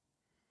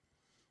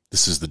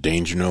This is the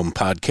Danger Gnome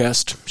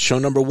Podcast, show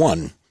number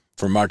 1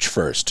 for March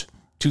 1st,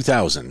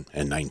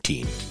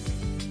 2019.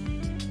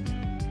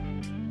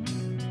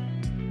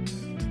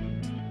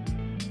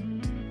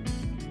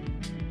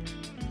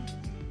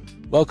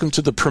 Welcome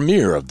to the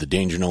premiere of the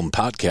Danger Gnome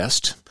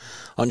Podcast.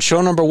 On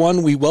show number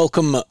 1, we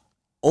welcome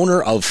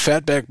owner of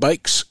Fatback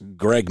Bikes,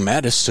 Greg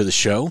Matyas, to the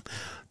show.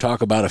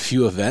 Talk about a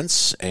few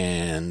events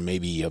and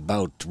maybe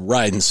about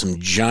riding some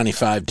Johnny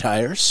 5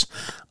 tires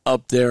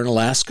up there in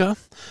Alaska.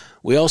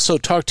 We also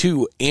talked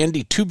to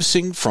Andy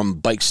Tubesing from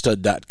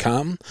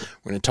bikestud.com.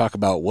 We're going to talk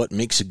about what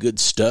makes a good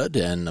stud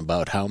and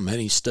about how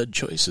many stud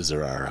choices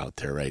there are out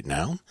there right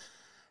now.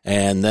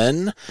 And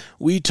then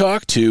we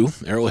talked to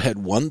Arrowhead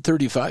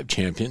 135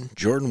 champion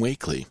Jorden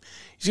Wakeley.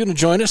 He's going to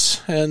join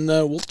us, and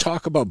we'll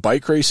talk about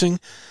bike racing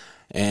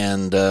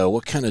and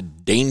what kind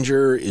of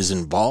danger is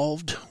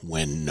involved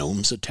when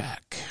gnomes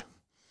attack.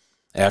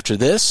 After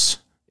this,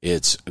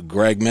 it's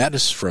Greg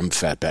Matyas from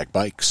Fatback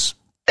Bikes.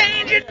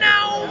 Danger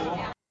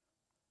Gnome!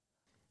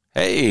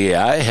 Hey,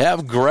 I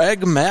have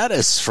Greg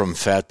Matyas from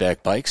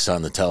Fatback Bikes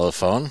on the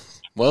telephone.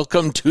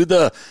 Welcome to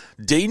the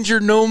Danger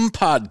Gnome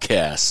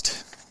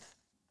Podcast.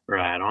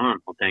 Right on.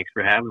 Well, thanks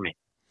for having me.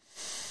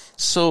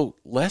 So,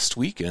 last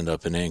weekend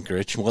up in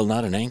Anchorage, well,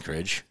 not in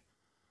Anchorage,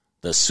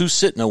 the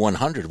Susitna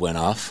 100 went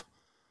off.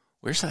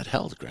 Where's that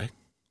held, Greg?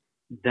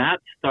 That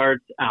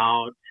starts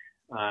out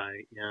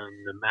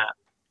in the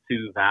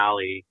Matsu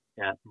Valley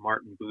at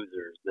Martin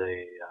Boozer's,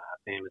 the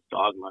famous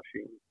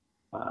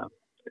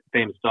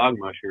dog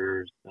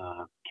mushers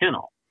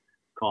kennel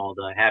called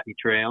Happy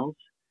Trails,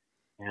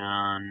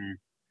 and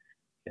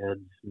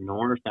heads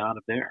north out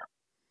of there.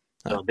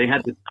 So they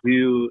had to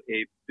do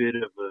a bit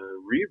of a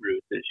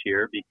reroute this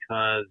year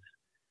because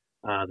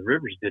the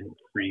rivers didn't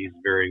freeze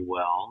very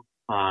well.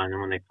 And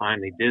when they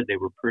finally did, they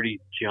were pretty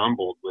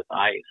jumbled with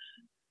ice.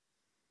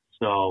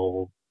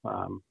 So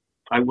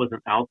I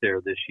wasn't out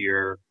there this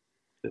year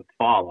to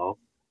follow,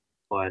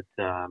 but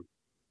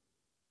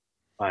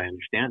I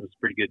understand it's a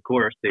pretty good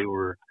course. They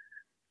were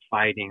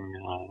fighting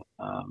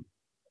a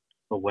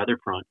weather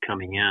front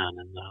coming in,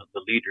 and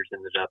the leaders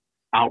ended up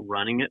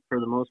outrunning it for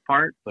the most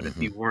part. But if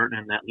you weren't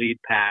in that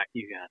lead pack,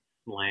 you got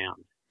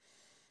slammed.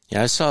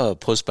 Yeah, I saw a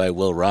post by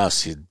Will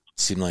Ross. It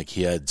seemed like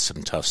he had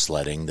some tough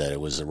sledding, that it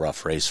was a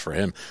rough race for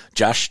him.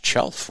 Josh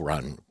Chelf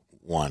won,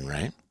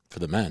 right, for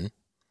the men?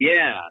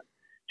 Yeah,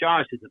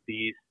 Josh is a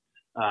beast.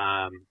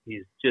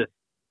 He's just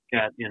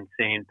got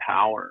insane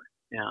power.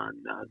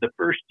 And the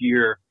first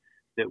year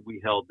that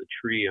we held the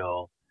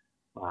trio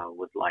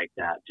was like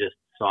that, just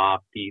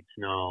soft, deep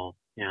snow.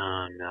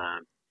 And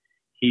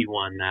he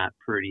won that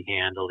pretty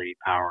handily,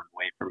 powering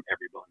away from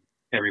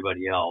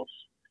everybody else.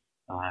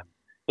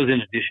 In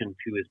addition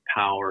to his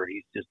power,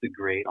 he's just a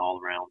great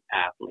all-around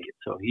athlete.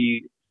 So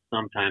he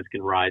sometimes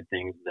can ride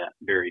things that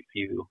very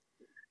few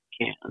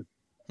can.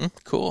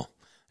 Cool.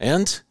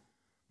 And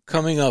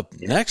coming up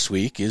next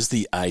week is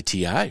the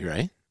ITI,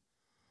 right?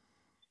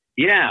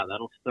 Yeah,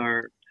 that'll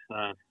start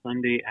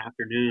Sunday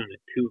afternoon at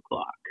 2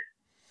 o'clock.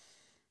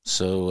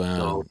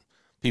 So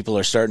people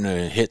are starting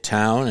to hit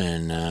town,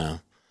 and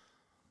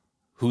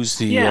who's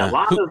the... Yeah, a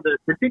lot of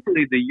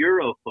particularly the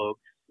Euro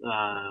folks,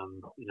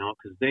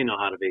 because they know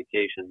how to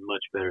vacation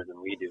much better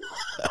than we do.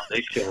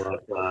 They show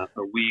up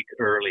a week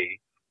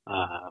early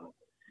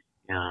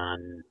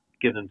and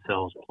give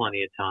themselves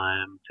plenty of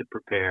time to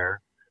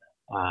prepare.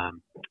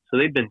 So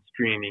they've been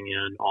streaming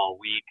in all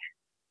week.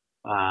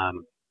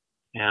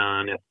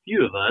 And a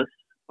few of us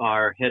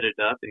are headed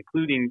up,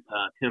 including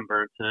Tim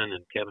Burnson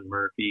and Kevin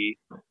Murphy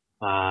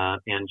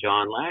and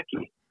John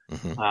Lackey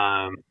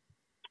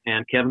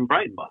and Kevin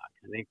Breitenbach.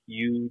 I think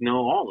you know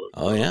all of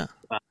them. Oh, yeah.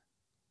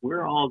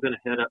 We're all going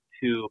to head up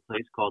to a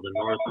place called the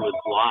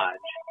Northwoods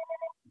Lodge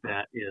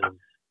that is,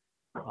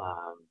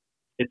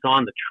 it's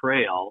on the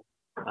trail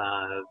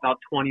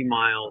about 20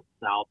 miles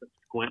south of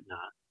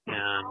Squintna.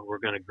 And we're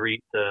going to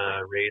greet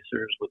the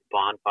racers with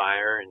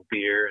bonfire and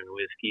beer and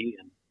whiskey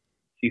and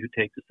see who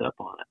takes us up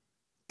on it.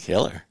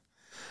 Killer.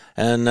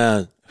 And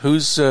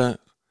who's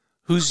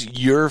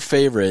your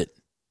favorite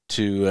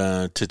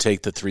to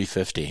take the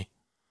 350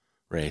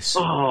 race?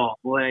 Oh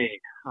boy,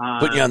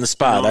 put you on the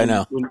spot. I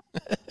know.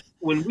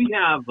 When we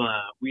have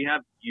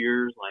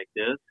years like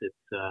this, it's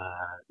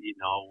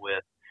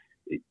with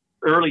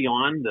early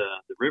on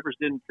the rivers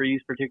didn't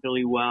freeze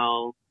particularly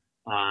well.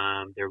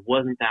 There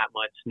wasn't that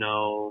much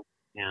snow,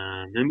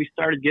 and then we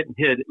started getting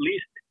hit, at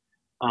least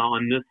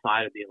on this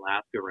side of the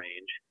Alaska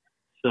range.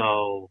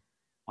 So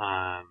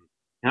I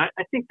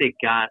think they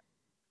got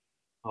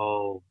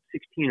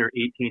 16 or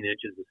 18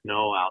 inches of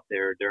snow out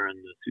there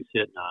during the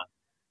Susitna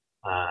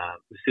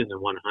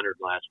 100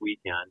 last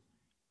weekend,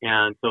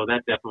 and so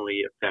that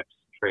definitely affects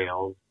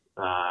trails.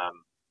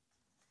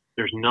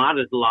 There's not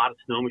a lot of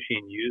snow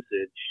machine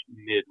usage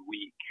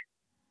midweek.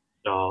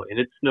 So, and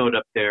it snowed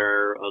up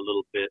there a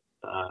little bit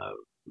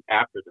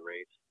after the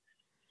race.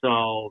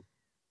 So,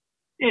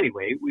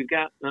 anyway, we've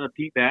got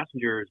Pete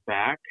Bassinger's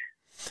back.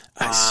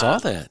 I saw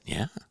that,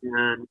 yeah.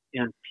 And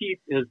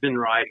Pete has been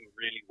riding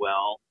really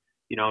well.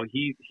 You know,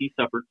 he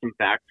suffered some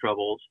back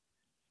troubles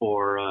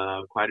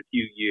for quite a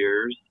few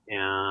years,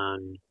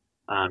 and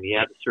he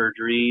had the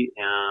surgery,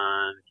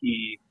 and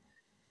he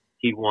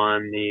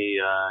won the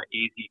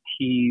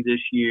AZT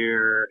this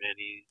year, and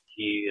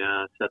he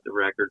set the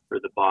record for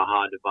the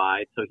Baja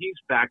Divide. So he's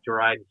back to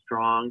riding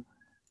strong.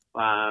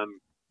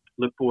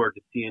 Look forward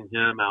to seeing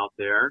him out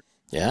there.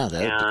 Yeah,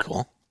 that'd be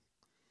cool.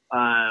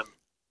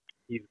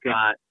 You've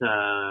got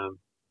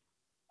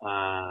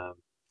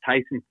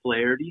Tyson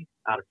Flaherty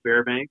out of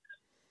Fairbanks.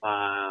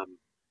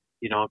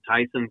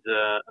 Tyson's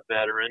a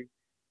veteran,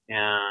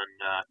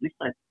 and at least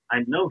I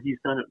know he's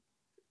done it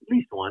at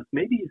least once.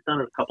 Maybe he's done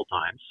it a couple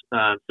times.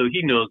 So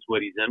he knows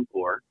what he's in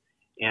for.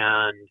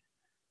 And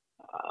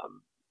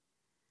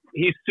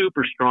he's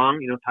super strong.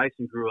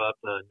 Tyson grew up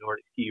a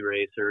Nordic ski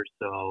racer,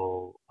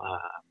 so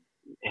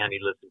and he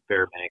lives in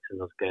Fairbanks, and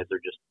those guys are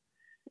just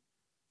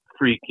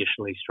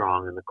freakishly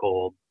strong in the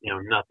cold.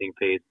 Nothing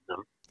phases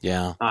them.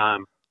 Yeah.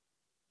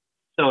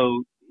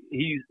 So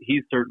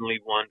he's certainly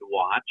one to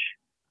watch.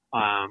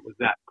 We've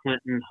got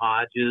Clinton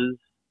Hodges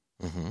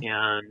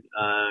and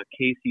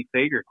Casey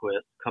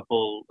Fagerquist, a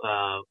couple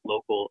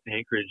local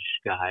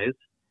Anchorage guys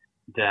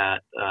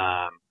that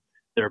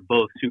they're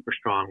both super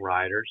strong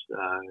riders.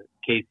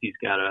 Casey's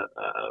got a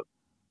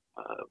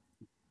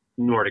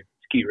Nordic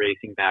ski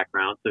racing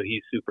background, so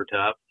he's super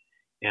tough.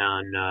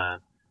 And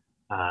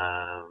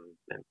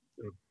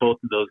both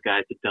of those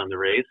guys have done the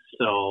race.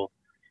 So,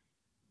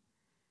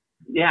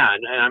 yeah,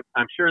 and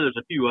I'm sure there's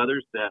a few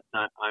others that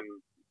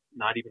I'm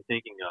not even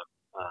thinking of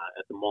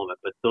at the moment,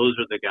 but those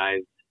are the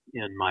guys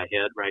in my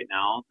head right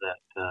now that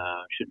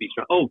should be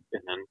strong. Oh,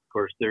 and then, of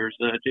course, there's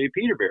Jay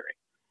Peterberry,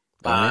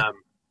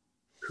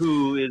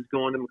 who is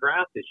going to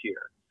McGrath this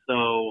year.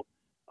 So,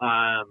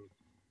 and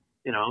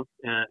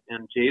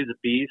Jay's a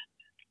beast.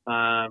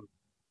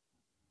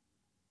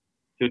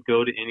 Could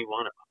go to any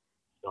one of them.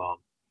 So,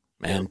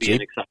 man,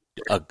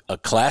 a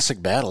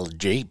classic battle,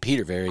 Jay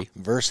Peterberry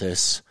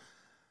versus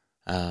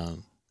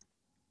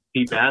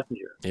Pete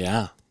Bassinger.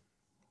 Yeah,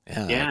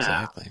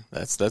 exactly.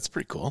 That's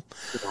pretty cool.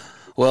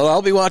 Well,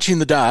 I'll be watching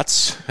the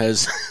dots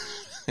as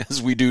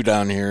we do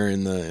down here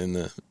in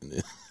the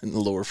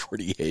lower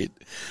 48.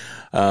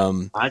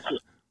 Well,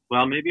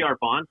 maybe our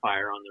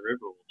bonfire on the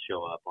river will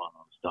show up on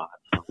those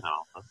dots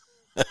somehow.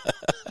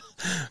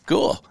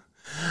 Cool.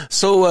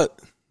 So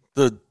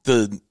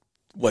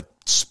what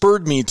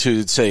spurred me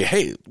to say,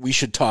 hey, we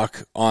should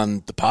talk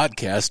on the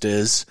podcast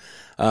is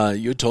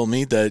you told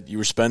me that you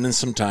were spending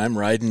some time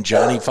riding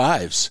Johnny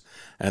Fives,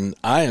 and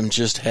I am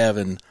just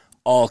having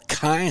all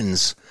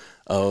kinds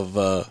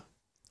of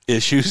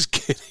issues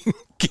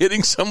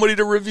getting somebody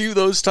to review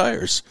those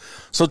tires.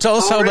 So tell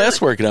us how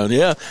that's working out.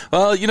 Yeah.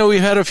 Well, we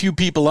had a few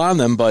people on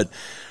them, but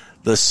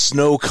the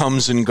snow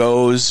comes and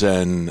goes,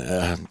 and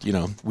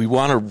we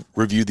want to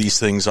review these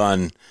things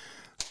on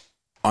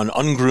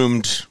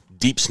ungroomed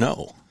deep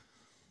snow.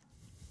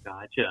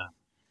 Gotcha.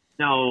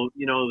 Now,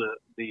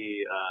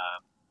 the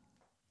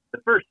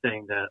first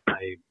thing that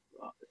I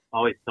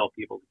always tell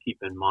people to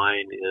keep in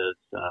mind is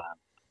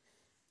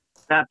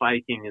fat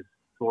biking is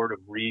sort of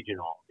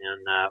regional,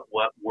 and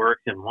what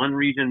works in one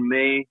region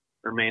may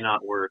or may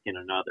not work in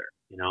another.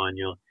 And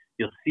you'll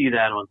see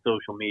that on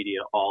social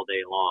media all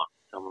day long.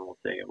 Someone will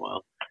say,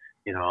 well,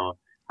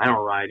 I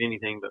don't ride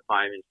anything but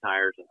 5-inch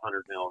tires and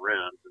 100 mil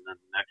rims. And then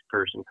the next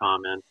person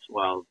comments,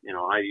 well,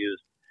 I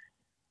use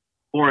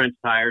 4-inch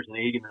tires and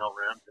 80 mil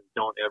rims and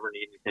don't ever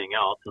need anything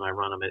else. And I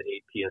run them at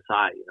 8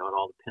 PSI. It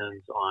all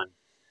depends on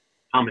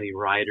how many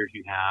riders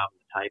you have,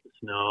 the type of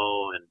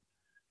snow. And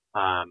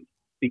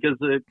because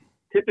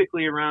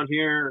typically around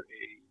here,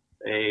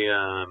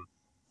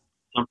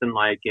 something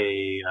like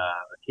a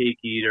Cake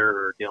Eater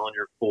or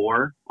Dillinger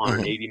 4 on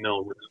an 80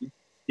 mil rim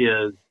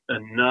is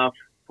enough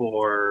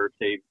for,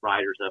 say,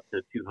 riders up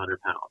to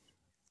 200 pounds.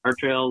 Our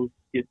trails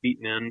get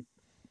beaten in.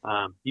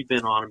 You've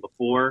been on them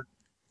before.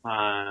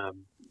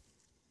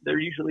 They're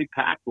usually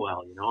packed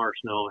well. Our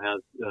snow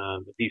has a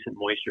decent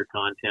moisture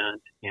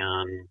content,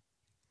 and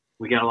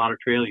we got a lot of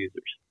trail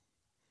users.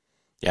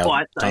 Yeah,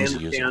 but tons I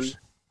of understand. users.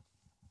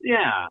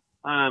 Yeah.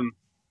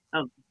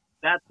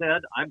 That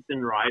said, I've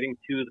been riding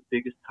two of the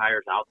biggest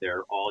tires out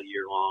there all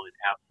year long and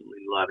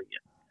absolutely loving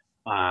it.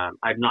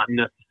 I've not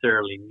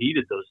necessarily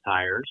needed those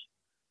tires,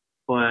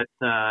 but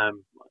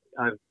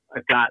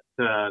I've got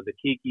the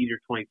Cake Eater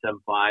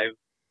 27.5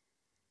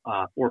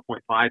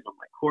 4.5s on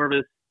my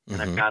Corvus,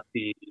 and I've got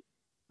the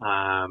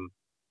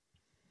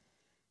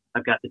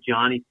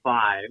Johnny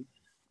 5s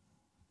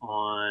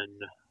on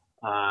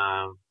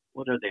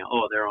what are they?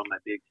 Oh, they're on my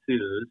Big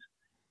Sues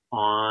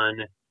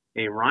on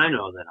a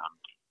Rhino that I'm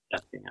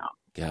testing out.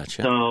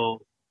 Gotcha.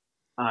 So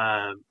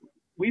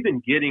we've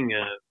been getting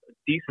a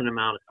decent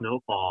amount of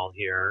snowfall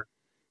here,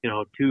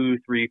 2,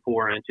 3,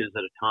 4 inches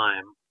at a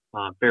time,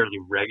 fairly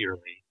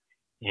regularly,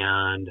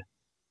 and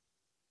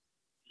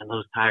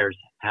those tires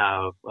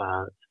have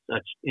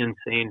such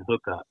insane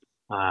hookup.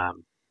 I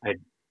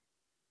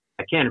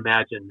can't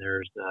imagine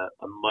there's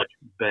a much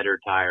better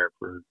tire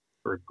for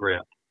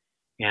grip.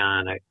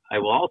 And I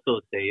will also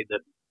say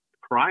that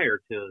prior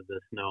to the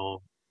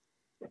snow,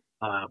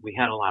 we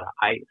had a lot of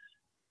ice.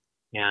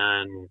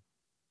 and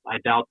I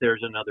doubt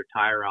there's another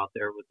tire out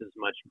there with as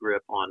much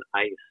grip on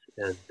ice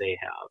as they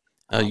have.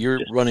 You're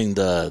running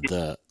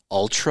the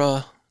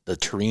Ultra, the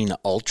Terrain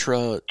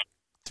Ultra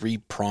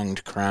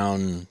 3-pronged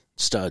crown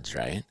studs,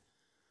 right?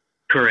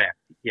 Correct.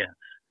 Yes.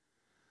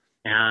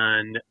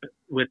 And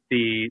with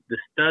the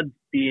studs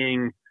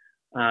being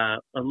a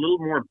little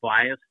more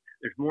biased,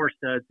 there's more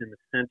studs in the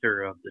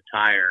center of the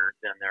tire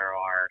than there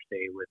are,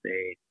 say, with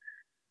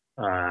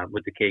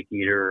the Cake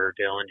Eater or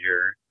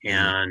Dillinger,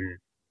 and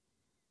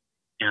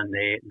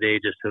they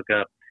just hook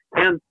up.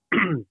 And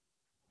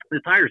the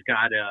tire's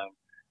got a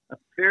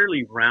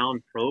fairly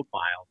round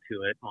profile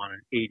to it on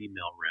an 80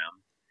 mil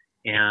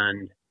rim,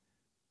 and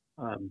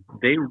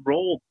they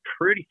roll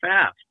pretty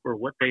fast for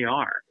what they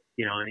are.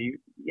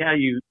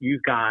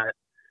 You've got,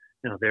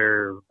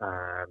 they're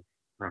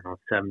I don't know,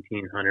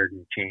 1,700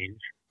 and change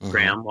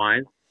gram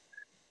wise.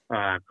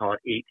 Call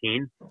it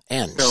 18,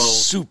 and so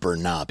super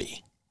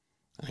knobby.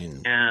 I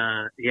mean,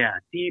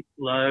 deep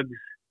lugs,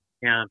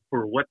 and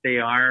for what they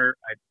are,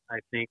 I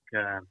think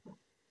the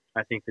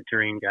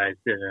Terrain guys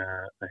did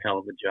a hell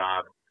of a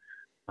job.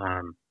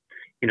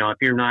 If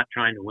you're not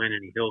trying to win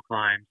any hill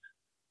climbs,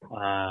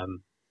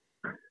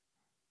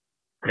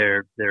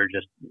 they're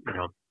just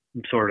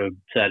sort of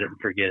set it and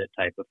forget it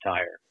type of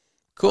tire.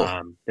 Cool.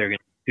 They're going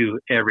to do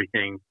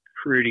everything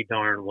pretty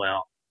darn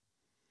well.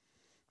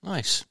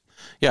 Nice.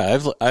 Yeah,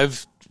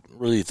 I've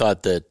really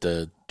thought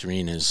that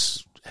Terrain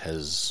has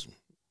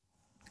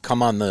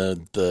come on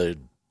the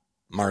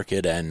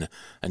market and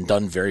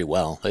done very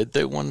well.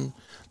 They won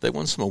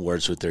some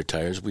awards with their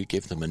tires. We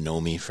gave them a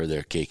Nomi for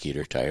their Cake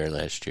Eater tire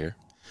last year.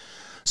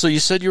 So you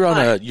said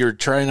you're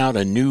trying out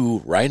a new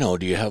Rhino.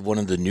 Do you have one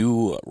of the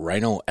new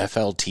Rhino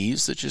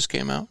FLTs that just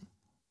came out?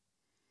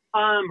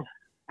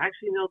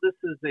 Actually, no. This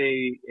is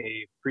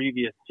a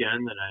previous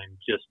gen that I'm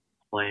just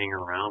playing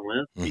around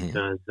with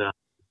because,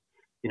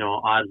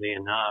 oddly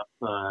enough,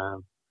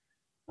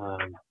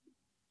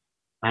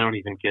 I don't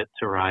even get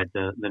to ride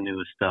the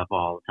newest stuff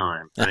all the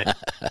time, right?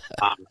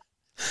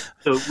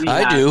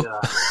 I do.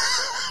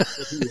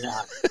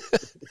 Yeah.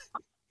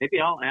 Maybe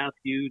I'll ask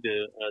you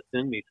to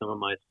send me some of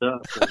my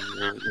stuff.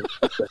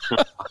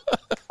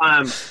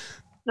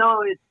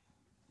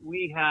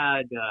 We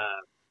had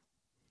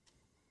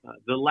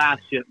the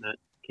last shipment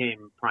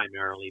came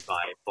primarily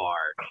by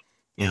barge,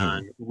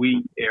 and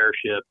we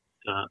airshipped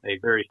a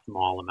very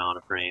small amount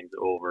of frames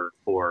over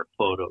for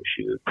photo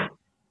shoots,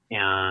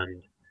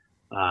 and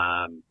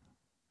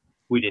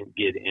we didn't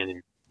get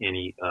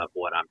any of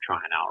what I'm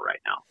trying out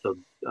right now. So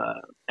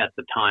at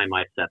the time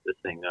I set this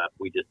thing up,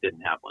 we just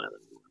didn't have one of the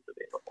new ones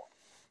available.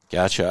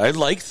 Gotcha. I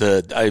like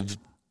I've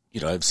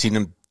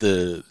seen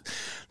the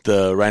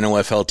Rhino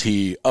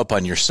FLT up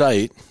on your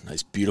site.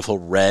 Nice, beautiful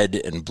red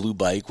and blue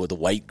bike with the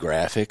white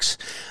graphics.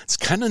 It's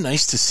kind of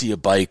nice to see a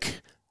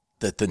bike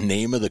that the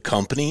name of the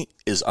company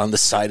is on the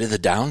side of the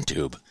down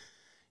tube.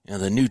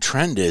 The new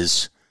trend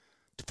is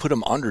to put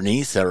them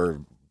underneath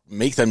or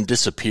make them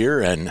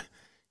disappear, and you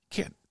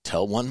can't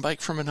tell one bike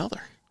from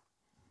another.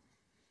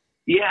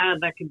 Yeah,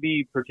 that can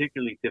be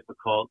particularly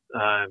difficult.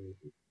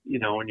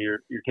 When you're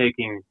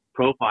taking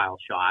profile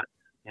shots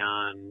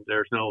and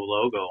there's no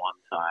logo on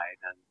the side,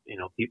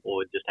 and people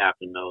would just have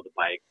to know the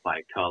bike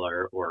by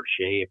color or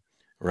shape.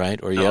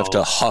 Right, or you have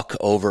to huck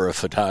over a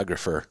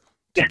photographer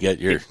to get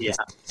your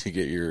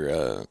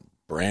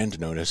brand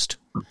noticed.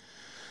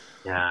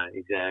 Yeah,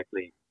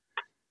 exactly.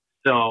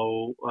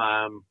 So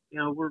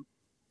we're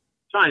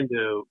trying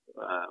to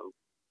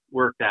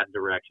work that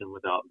direction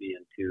without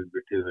being too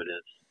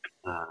gratuitous,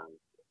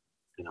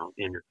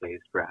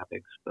 interface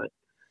graphics. But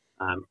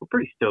we're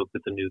pretty stoked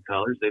with the new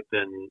colors. They've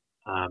been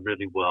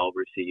really well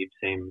received.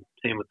 Same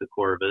with the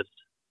Corvus.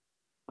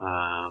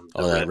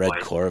 That red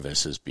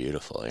Corvus is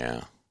beautiful.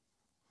 Yeah,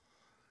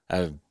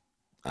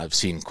 I've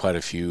seen quite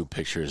a few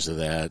pictures of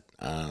that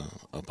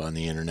up on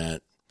the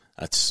internet.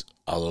 That's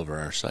all over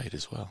our site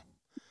as well.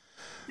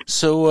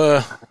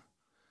 So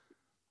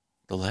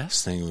the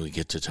last thing we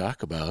get to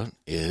talk about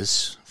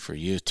is for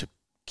you to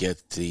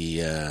get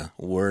the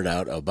word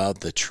out about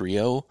the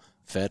Trio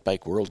Fat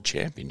Bike World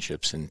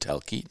Championships in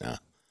Talkeetna.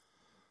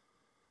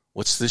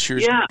 What's this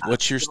year's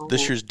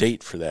this year's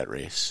date for that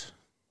race?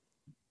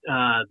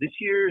 This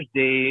year's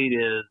date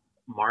is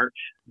March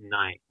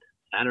 9th,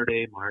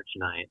 Saturday, March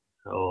 9th.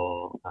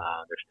 So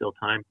there's still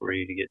time for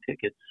you to get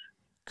tickets.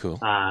 Cool.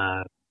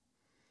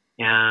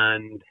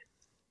 And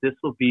this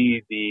will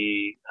be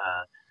the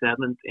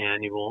 7th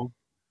annual.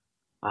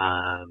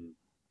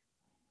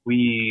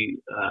 We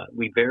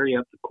vary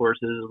up the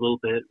courses a little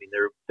bit. I mean,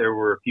 there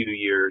were a few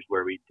years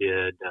where we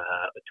did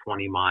a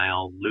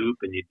 20-mile loop,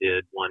 and you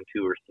did 1,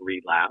 2, or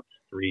 3 laps.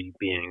 3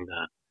 being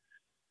the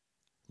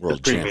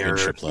World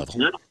Championship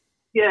level.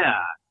 Yeah,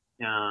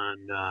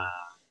 and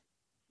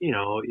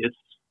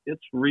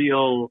it's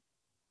real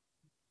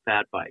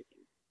fat biking.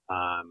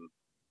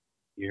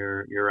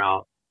 You're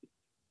out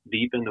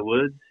deep in the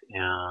woods,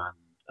 and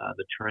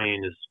the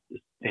terrain is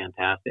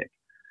fantastic.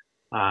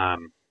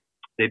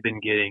 They've been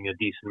getting a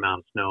decent amount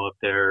of snow up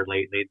there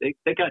lately.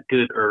 They got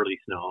good early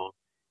snow,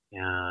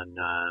 and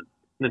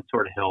then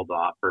sort of held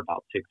off for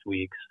about 6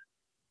 weeks,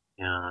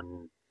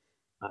 and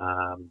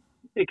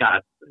it got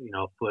a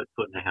foot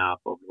and a half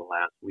over the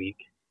last week,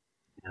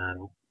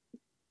 and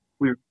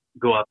we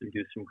go up and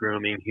do some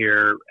grooming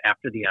here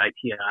after the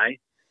ITI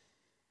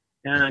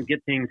and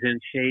get things in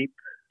shape.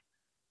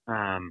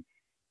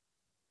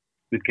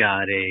 We've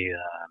got a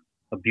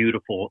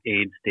beautiful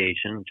aid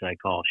station, which I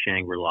call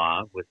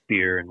Shangri-La, with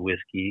beer and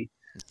whiskey.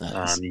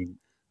 Nice.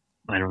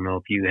 I don't know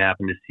if you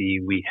happen to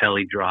see, we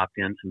heli dropped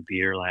in some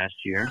beer last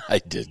year. I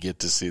did get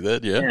to see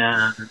that,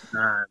 yeah.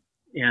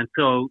 And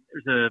so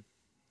there's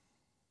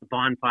a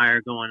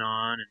bonfire going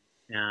on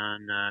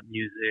and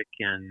music,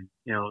 and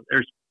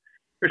there's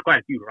quite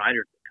a few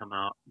riders that come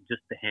out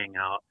just to hang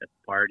out at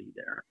the party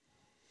there,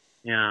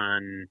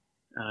 and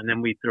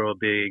then we throw a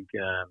big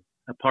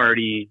a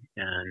party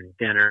and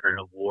dinner and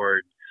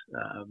awards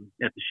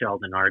at the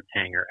Sheldon Arts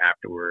Hangar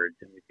afterwards,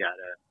 and we've got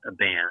a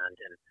band,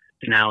 and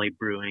Denali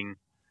Brewing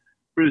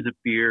brews a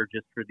beer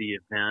just for the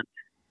event.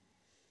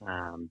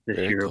 This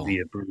Very year cool. will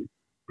be a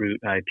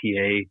Brute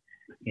IPA,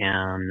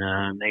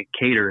 and they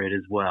cater it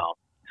as well.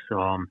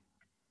 So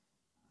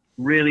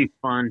really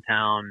fun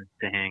town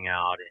to hang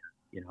out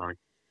in,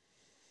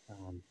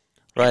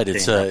 Right,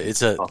 it's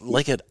a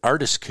like an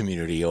artist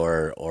community,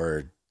 or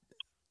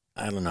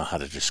I don't know how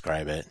to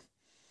describe it.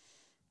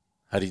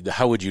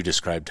 How would you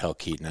describe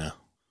Talkeetna?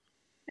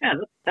 Yeah,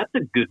 that's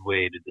a good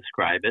way to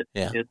describe it.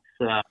 Yeah.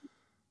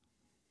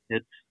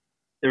 It's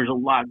there's a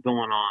lot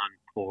going on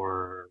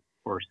for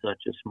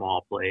such a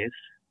small place.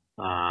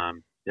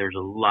 There's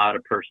a lot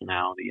of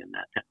personality in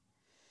that town.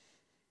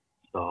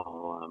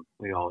 So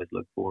we always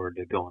look forward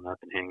to going up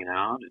and hanging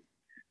out,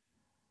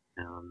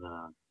 and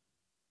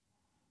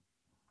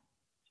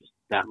just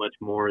that much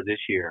more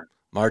this year.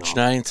 March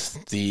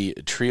 9th, the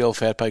Trio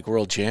Fat Bike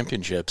World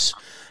Championships,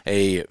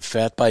 a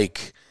Fat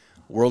Bike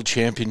World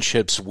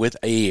Championships with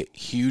a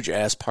huge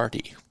ass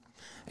party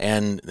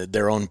and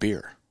their own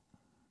beer.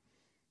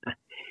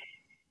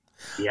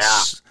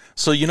 Yeah.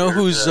 So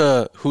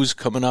who's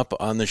coming up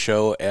on the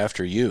show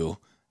after you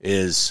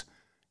is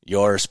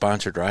your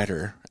sponsored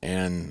rider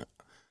and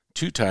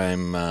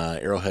two-time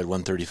Arrowhead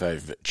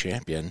 135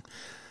 champion,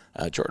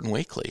 Jorden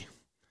Wakeley.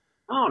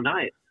 Oh,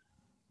 nice.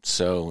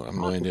 So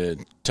I'm going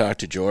to talk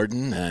to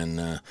Jorden,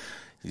 and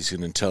he's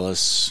going to tell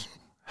us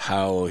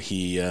how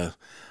he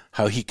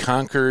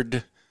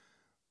conquered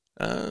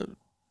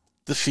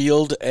the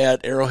field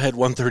at Arrowhead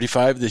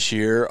 135 this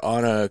year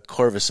on a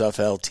Corvus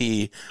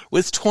FLT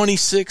with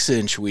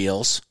 26-inch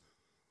wheels.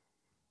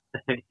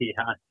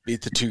 Yeah.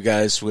 Beat the two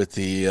guys with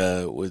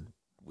the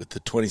with the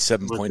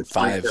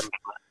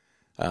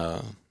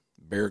 27.5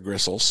 bear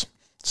gristles.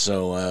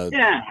 So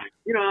yeah,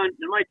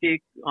 my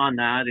take on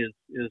that is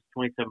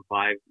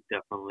 27.5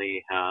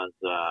 definitely has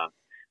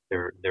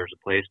there's a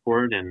place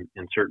for it in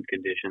certain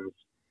conditions.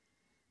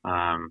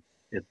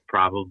 It's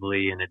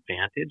probably an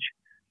advantage,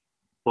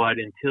 but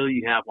until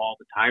you have all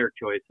the tire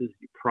choices,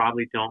 you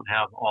probably don't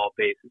have all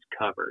bases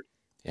covered.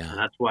 Yeah. And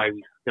that's why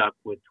we stuck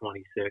with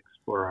 26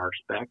 for our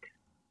spec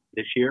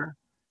this year.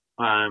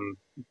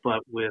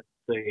 But with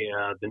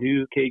the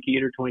new Cake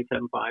Eater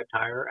 27.5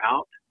 tire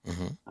out,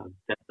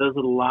 that does a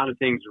lot of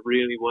things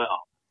really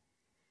well.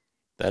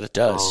 That it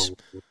does.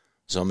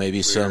 So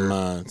maybe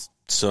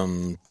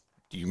some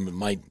you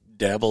might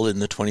dabble in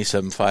the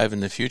 27.5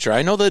 in the future.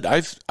 I know that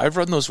I've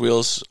run those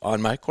wheels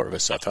on my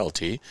Corvus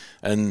FLT,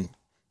 and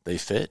they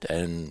fit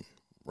and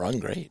run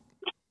great.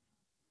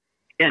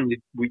 And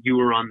you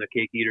were on the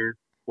Cake Eater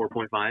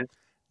 4.5?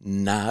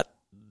 Not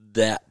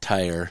that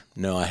tire.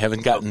 No, I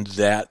haven't gotten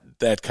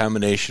that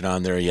combination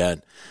on there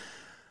yet.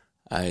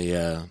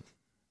 I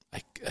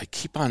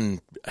keep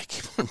on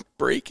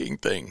breaking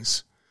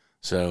things.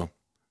 So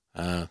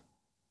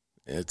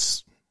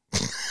it's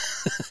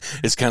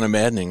it's kind of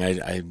maddening.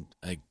 I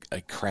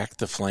cracked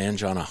the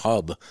flange on a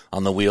hub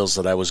on the wheels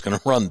that I was going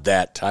to run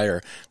that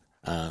tire.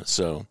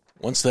 So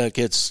once that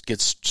gets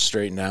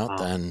straightened out,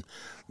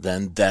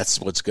 then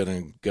that's what's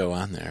going to go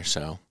on there.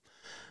 So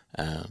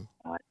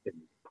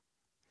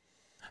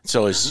it's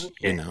always,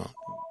 you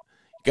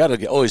got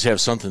to always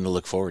have something to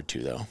look forward to,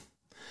 though.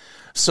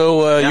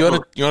 So you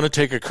want to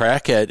take a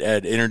crack at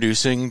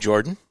introducing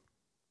Jorden?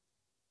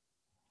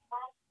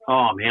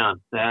 Oh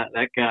man,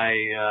 that guy,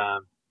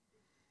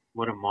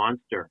 what a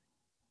monster!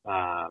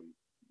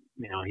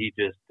 He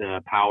just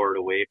powered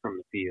away from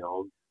the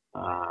field.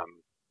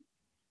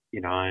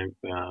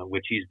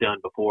 Which he's done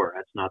before.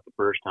 That's not the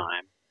first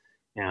time,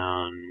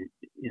 and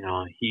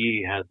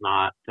he has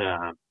not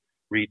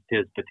reached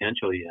his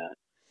potential yet.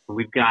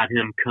 We've got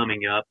him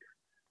coming up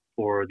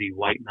for the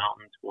White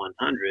Mountains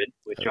 100,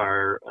 which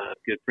our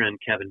good friend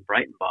Kevin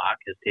Breitenbach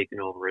has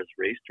taken over as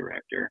race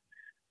director.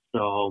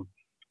 So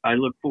I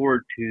look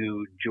forward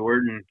to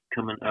Jorden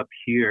coming up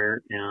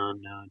here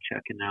and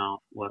checking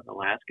out what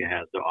Alaska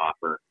has to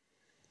offer.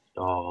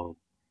 So,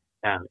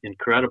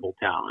 incredible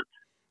talent.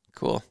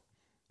 Cool.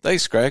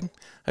 Thanks, Greg.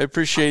 I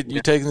appreciate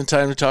you taking the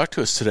time to talk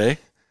to us today.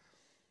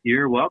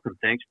 You're welcome.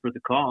 Thanks for the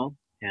call,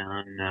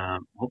 and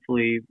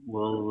hopefully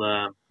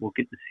we'll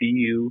get to see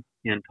you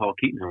in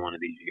Talkeetna one of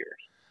these years.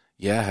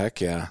 Yeah, heck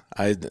yeah.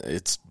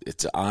 It's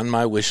on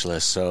my wish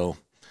list, so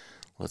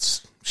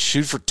let's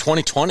shoot for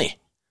 2020.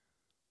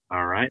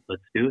 All right,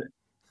 let's do it.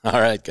 All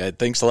right, guy.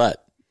 Thanks a lot.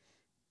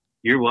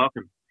 You're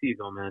welcome. See you,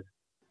 Gomez.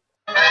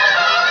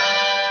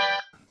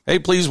 Hey,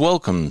 please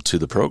welcome to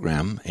the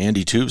program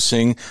Andy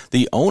Tubesing,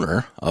 the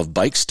owner of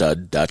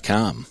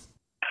BikeStud.com.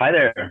 Hi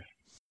there.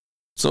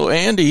 So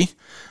Andy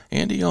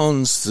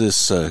owns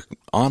this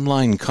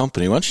online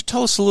company. Why don't you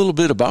tell us a little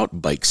bit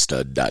about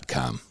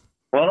BikeStud.com?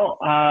 Well,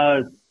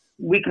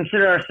 we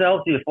consider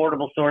ourselves the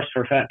affordable source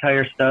for fat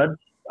tire studs,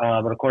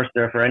 but of course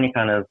they're for any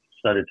kind of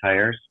studded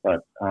tires. But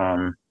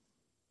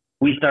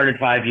we started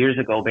 5 years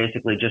ago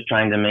basically just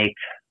trying to make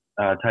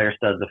tire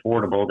studs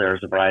affordable.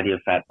 There's a variety of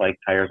fat bike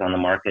tires on the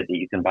market that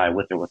you can buy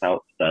with or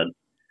without studs.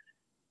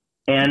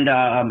 And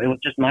it was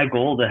just my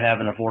goal to have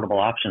an affordable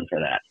option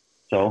for that.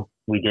 So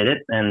we did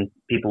it, and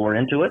people were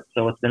into it,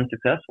 so it's been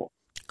successful.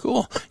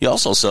 Cool. You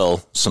also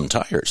sell some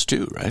tires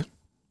too, right?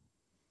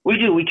 We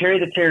do. We carry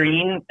the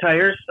Terrain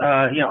tires.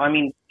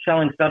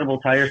 Selling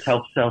studdable tires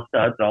helps sell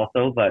studs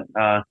also, but,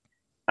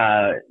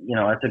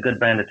 it's a good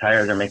brand of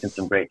tire. They're making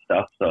some great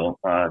stuff, so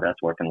that's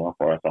working well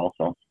for us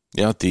also.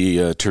 Yeah,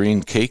 the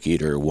Terrain Cake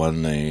Eater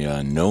won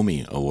a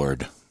Gnome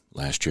award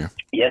last year.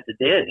 Yes, it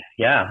did.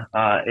 Yeah.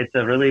 It's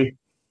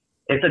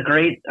a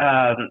great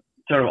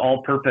sort of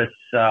all-purpose,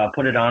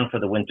 put it on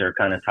for the winter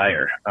kind of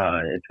tire.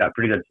 It's got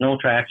pretty good snow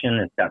traction.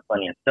 It's got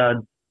plenty of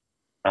studs.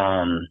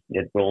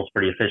 It rolls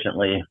pretty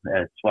efficiently.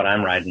 It's what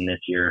I'm riding this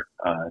year.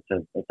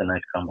 It's a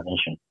nice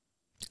combination.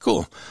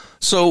 Cool.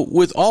 So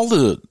with all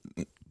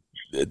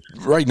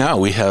right now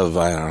we have,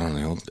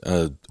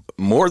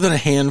 more than a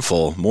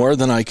handful, more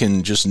than I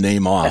can just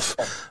name off,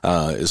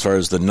 as far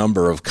as the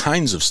number of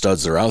kinds of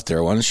studs that are out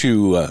there. Why don't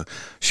you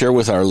share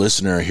with our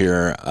listener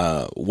here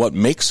what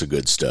makes a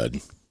good stud?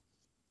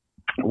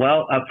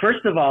 Well,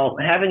 first of all,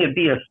 having it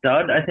be a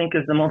stud, I think,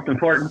 is the most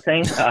important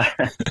thing.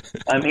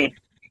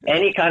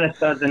 Any kind of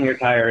studs in your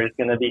tire is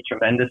going to be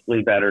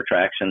tremendously better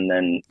traction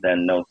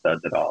than no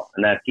studs at all.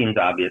 And that seems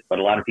obvious, but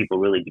a lot of people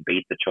really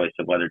debate the choice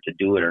of whether to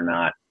do it or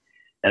not.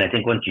 And I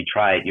think once you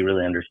try it, you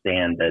really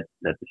understand that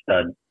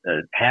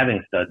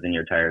having studs in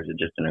your tires is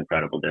just an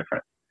incredible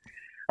difference.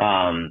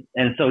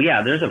 And so,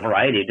 there's a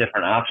variety of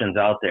different options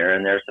out there,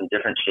 and there's some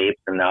different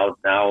shapes. And now,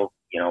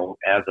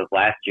 as of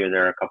last year,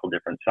 there are a couple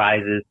different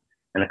sizes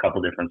and a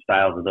couple different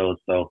styles of those.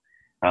 So,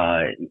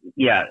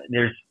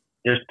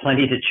 there's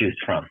plenty to choose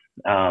from.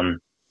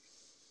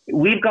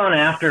 We've gone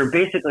after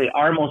basically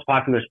our most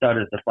popular stud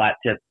is the flat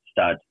tip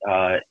stud.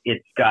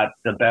 It's got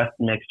the best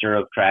mixture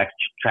of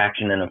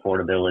traction and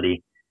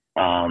affordability.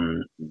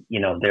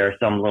 There are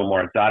some a little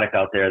more exotic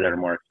out there that are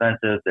more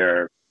expensive.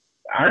 There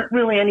aren't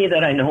really any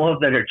that I know of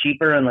that are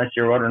cheaper unless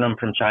you're ordering them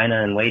from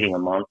China and waiting a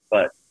month.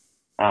 But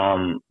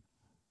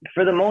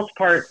for the most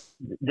part,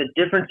 the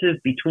differences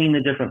between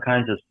the different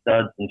kinds of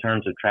studs in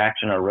terms of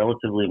traction are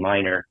relatively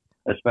minor,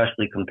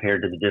 especially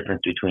compared to the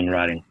difference between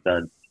riding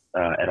studs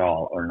at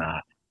all or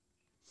not.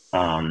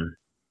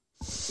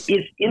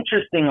 It's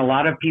interesting. A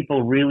lot of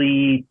people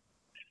really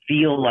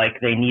feel like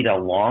they need a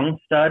long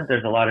stud.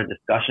 There's a lot of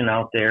discussion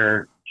out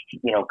there,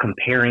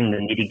 comparing the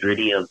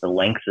nitty-gritty of the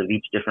lengths of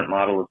each different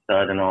model of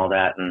stud and all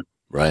that. And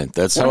right.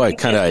 That's how I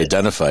kind of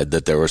identified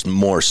that there was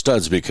more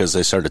studs, because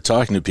they started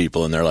talking to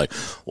people and they're like,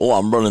 oh,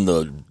 I'm running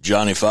the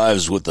Johnny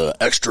Fives with the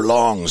extra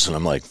longs. And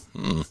I'm like,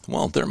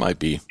 well, there might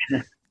be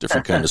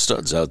different kind of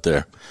studs out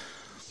there.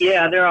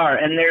 Yeah, there are.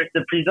 And there's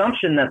the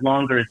presumption that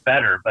longer is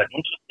better. But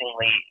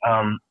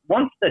interestingly,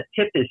 once the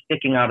tip is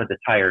sticking out of the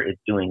tire, it's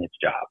doing its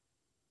job.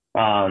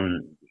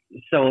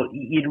 So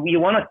you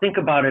want to think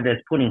about it as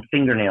putting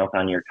fingernails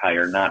on your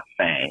tire, not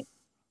fangs.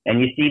 And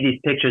you see these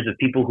pictures of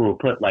people who will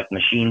put like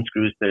machine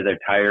screws through their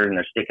tire and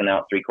they're sticking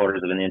out 3/4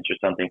 of an inch or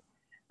something.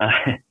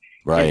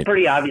 Right. It's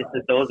pretty obvious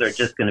that those are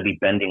just going to be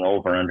bending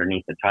over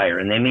underneath the tire,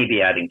 and they may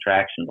be adding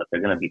traction, but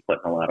they're going to be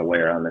putting a lot of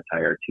wear on the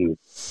tire too.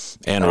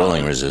 And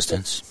rolling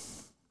resistance.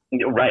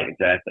 Right,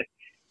 exactly.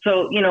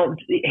 So,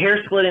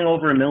 hair splitting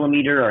over a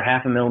millimeter or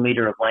half a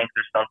millimeter of length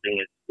or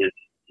something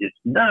is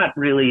not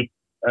really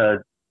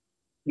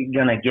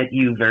going to get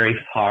you very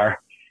far.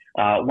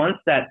 Once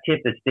that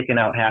tip is sticking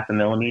out half a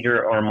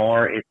millimeter or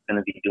more, it's going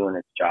to be doing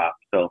its job.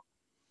 So,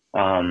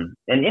 and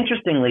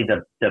interestingly,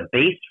 the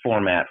base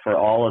format for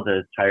all of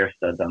the tire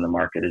studs on the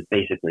market is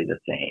basically the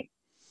same.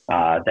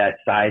 That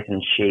size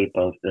and shape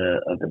of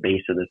the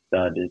base of the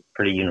stud is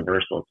pretty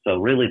universal. So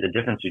really the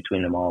difference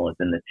between them all is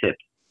in the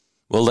tips.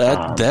 Well,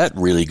 that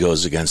really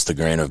goes against the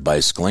grain of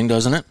bicycling,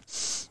 doesn't it?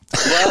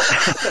 Well,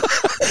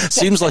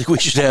 seems like we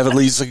should have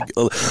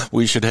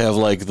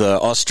like the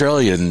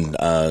Australian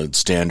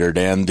standard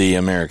and the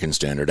American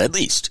standard at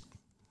least.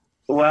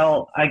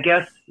 Well, I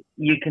guess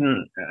you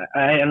can.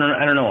 I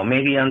don't know.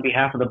 Maybe on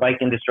behalf of the bike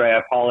industry, I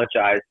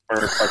apologize for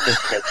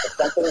participants.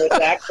 But something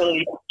that's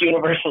actually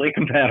universally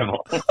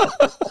compatible.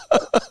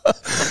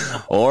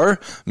 Or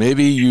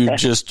maybe you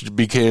just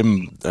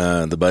became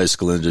the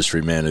bicycle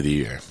industry man of the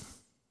year.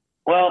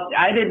 Well,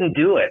 I didn't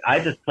do it. I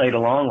just played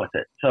along with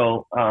it.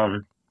 So,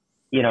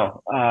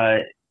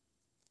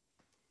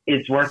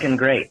 it's working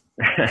great.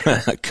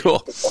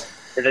 Cool.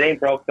 If it ain't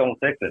broke, don't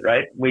fix it,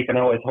 right? We can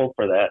always hope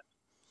for that.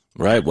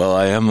 Right. Well,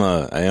 I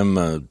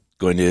am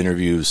going to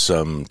interview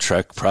some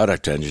Trek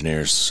product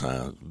engineers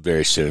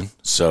very soon.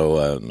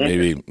 So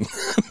maybe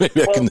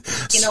I can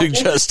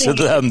suggest to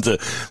them to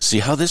see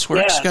how this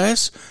works,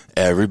 guys.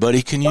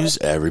 Everybody can use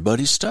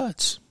everybody's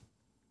studs.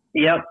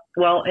 Yep.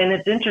 Well, and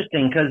it's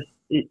interesting because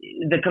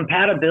the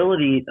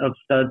compatibility of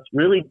studs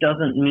really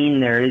doesn't mean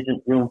there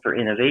isn't room for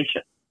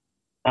innovation.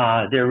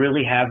 There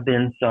really have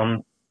been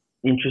some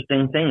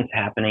interesting things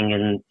happening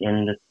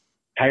in the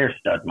tire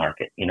stud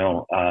market.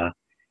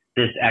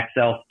 This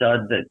XL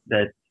stud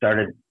that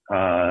started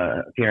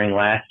appearing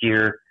last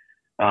year.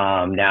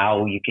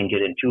 Now you can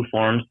get in two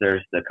forms.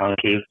 There's the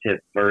concave tip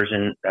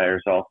version.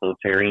 There's also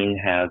Terrain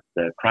has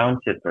the crown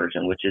tip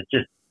version, which is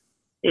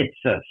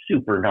it's a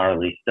super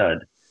gnarly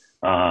stud.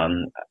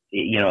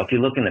 If you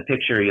look in the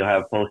picture you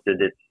have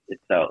posted,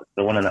 it's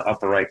the one in the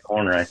upper right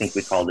corner. I think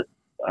we called it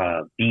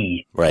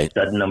B, right?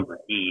 Stud number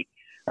B.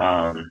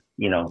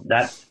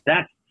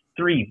 That's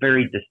three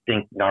very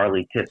distinct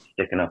gnarly tips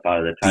sticking up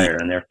out of the tire,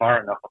 and they're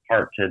far enough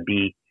apart to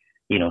be,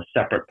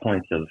 separate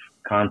points of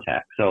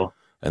contact. So,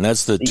 and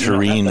that's the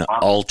Terrain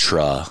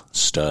Ultra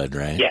stud,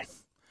 right? Yeah.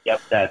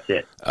 Yep, that's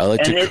it.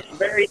 It's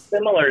very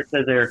similar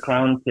to their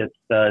crown tip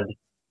stud.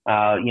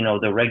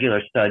 The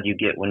regular stud you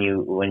get when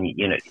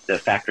the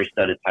factory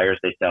studded tires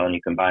they sell, and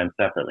you can buy them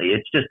separately.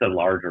 It's just a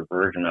larger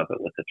version of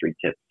it with the three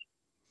tips.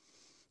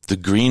 The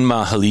green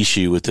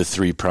Maharishi with the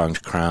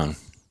 3-pronged crown.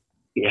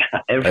 Yeah,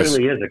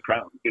 really is a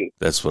crown too.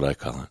 That's what I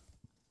call it.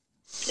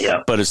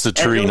 Yeah, but it's the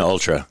Terrain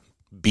Ultra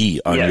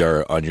B on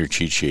your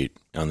cheat sheet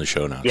on the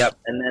show notes. Yep,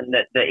 and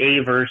then the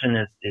A version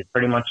is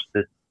pretty much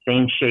the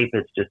same shape.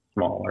 It's just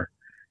smaller.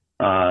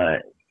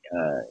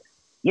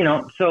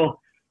 So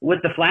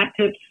with the flat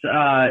tips,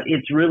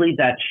 it's really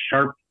that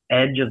sharp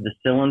edge of the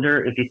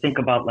cylinder. If you think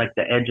about like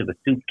the edge of a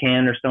soup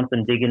can or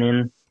something digging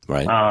in,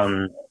 right?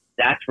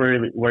 That's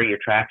where your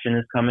traction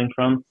is coming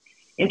from.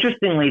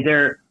 Interestingly,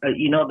 there's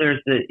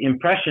the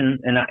impression,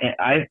 and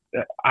I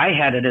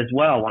had it as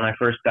well when I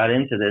first got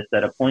into this,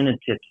 that a pointed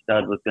tip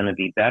stud was going to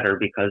be better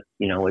because,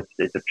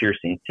 it's a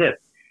piercing tip.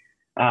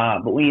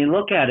 But when you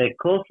look at it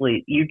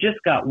closely, you just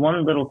got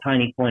one little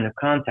tiny point of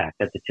contact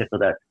at the tip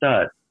of that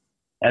stud,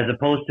 as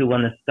opposed to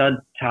when the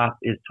stud top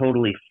is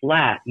totally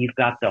flat, you've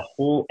got the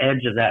whole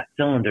edge of that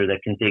cylinder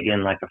that can dig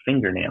in like a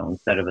fingernail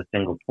instead of a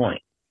single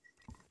point.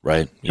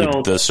 Right.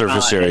 So, the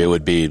surface area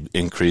would be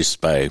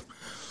increased by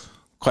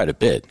quite a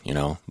bit,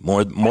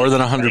 more than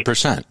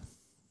 100%.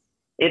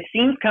 It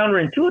seems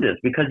counterintuitive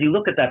because you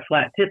look at that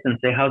flat tip and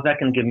say, how's that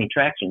going to give me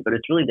traction? But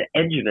it's really the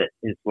edge of it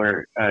is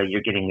where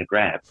you're getting the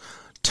grab.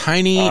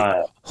 Tiny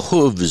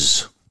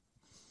hooves.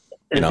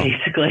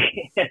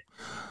 Basically.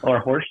 Or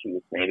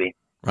horseshoes, maybe.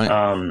 Right.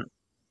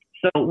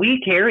 So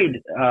we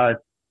carried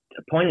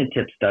pointed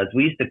tip studs.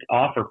 We used to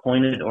offer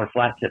pointed or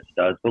flat tip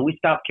studs, but we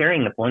stopped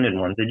carrying the pointed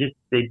ones.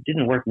 They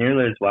didn't work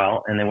nearly as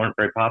well, and they weren't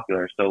very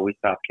popular, so we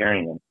stopped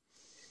carrying them.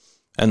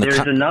 And there's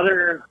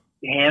another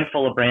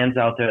handful of brands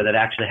out there that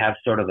actually have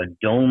sort of a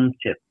dome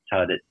tip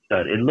stud.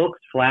 It looks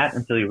flat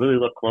until you really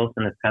look close,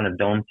 and it's kind of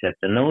dome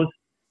tipped. And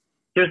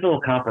there's a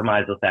little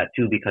compromise with that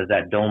too, because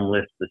that dome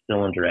lifts the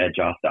cylinder edge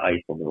off the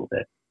ice a little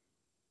bit.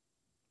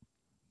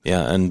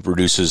 Yeah, and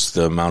reduces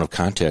the amount of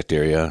contact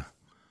area.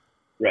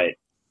 Right.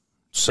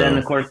 So then,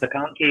 of course, the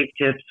concave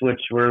tips,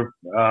 which we're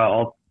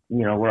all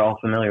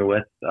familiar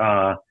with.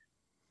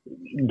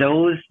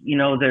 Those,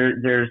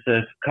 there's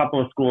a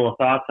couple of school of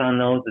thoughts on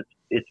those.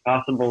 It's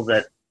possible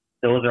that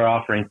those are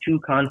offering two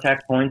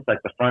contact points, like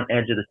the front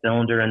edge of the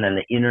cylinder and then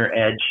the inner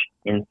edge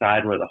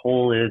inside where the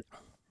hole is.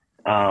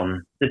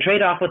 The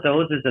trade-off with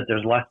those is that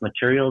there's less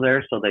material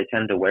there, so they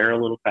tend to wear a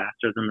little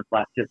faster than the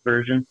flat tip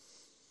version.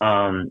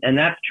 And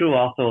that's true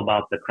also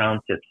about the crown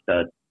tip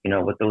stud.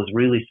 With those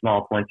really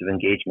small points of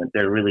engagement,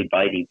 they're really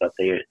bitey, but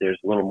there's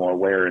a little more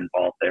wear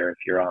involved there if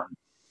you're on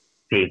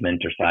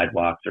pavement or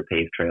sidewalks or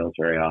paved trails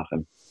very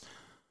often.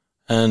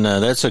 And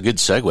that's a good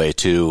segue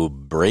to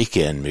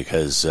break-in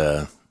because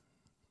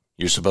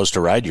you're supposed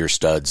to ride your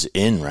studs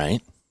in,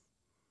 right?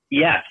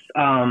 Yes.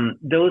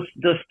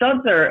 The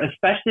studs are,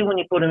 especially when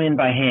you put them in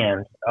by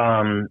hand,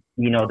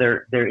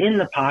 they're in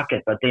the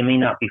pocket, but they may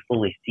not be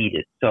fully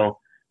seated. So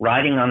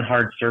riding on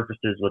hard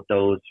surfaces with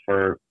those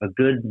for a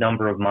good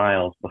number of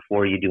miles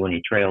before you do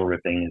any trail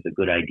ripping is a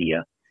good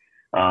idea.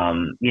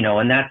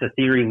 And that's a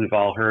theory we've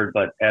all heard,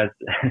 but as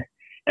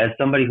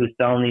somebody who's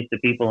selling these to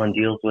people and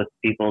deals with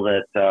people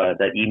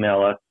that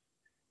email us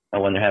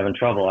when they're having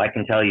trouble, I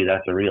can tell you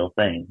that's a real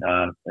thing.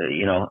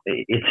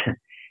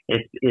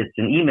 It's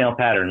an email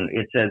pattern.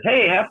 It says,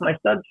 "Hey, half my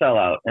studs fell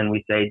out," and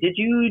we say, "Did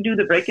you do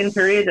the break-in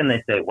period?" And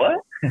they say, "What?"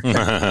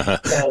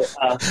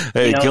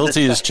 Hey,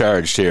 guilty as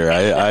charged here.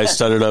 I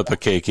studded up a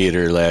cake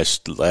eater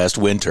last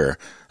winter,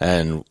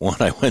 and when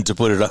I went to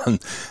put it on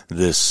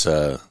this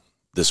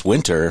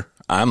winter,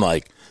 I'm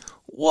like,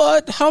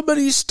 "What? How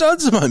many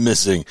studs am I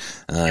missing?"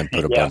 And I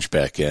put a bunch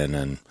back in,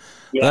 and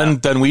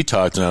then we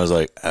talked, and I was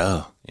like,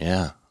 "Oh,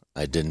 yeah,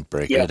 I didn't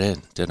break it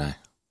in, did I?"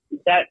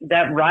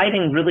 that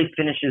riding really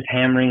finishes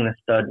hammering the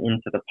stud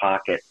into the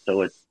pocket,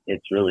 so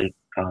it's really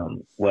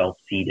well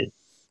seated.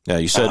 Yeah,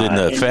 you said in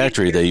the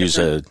factory they use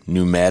a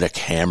pneumatic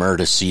hammer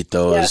to seat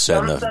those. Yeah,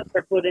 some studs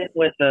are put in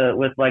with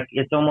like,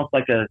 it's almost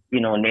like a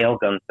nail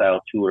gun style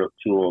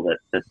tool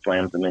that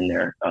slams them in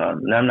there.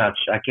 And I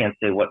can't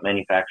say what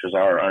manufacturers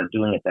aren't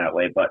doing it that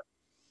way, but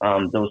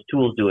those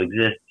tools do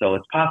exist. So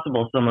it's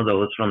possible some of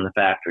those from the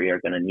factory are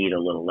going to need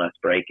a little less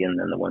break-in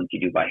than the ones you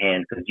do by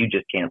hand, because you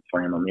just can't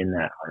slam them in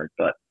that hard.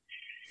 But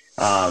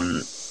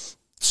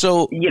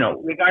so,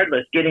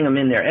 regardless, getting them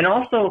in there. And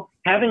also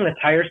having the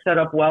tire set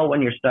up well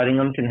when you're studding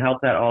them can help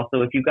that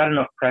also. If you've got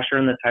enough pressure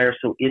in the tire,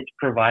 so it's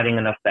providing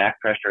enough back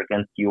pressure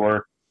against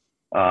you're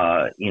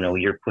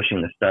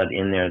pushing the stud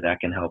in there, that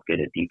can help get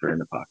it deeper in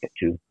the pocket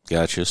too.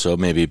 Gotcha. So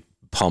maybe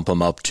pump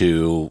them up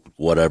to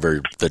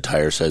whatever the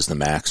tire says the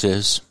max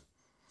is?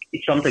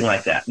 Something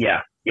like that,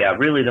 yeah. Yeah,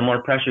 really, the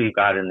more pressure you've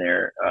got in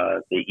there,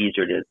 the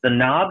easier it is. The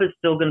knob is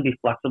still going to be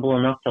flexible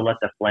enough to let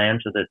the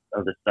flange of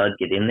the stud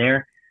get in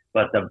there,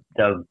 but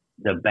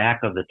the back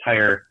of the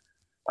tire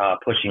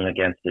pushing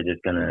against it is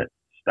going to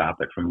stop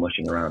it from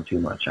mushing around too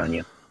much on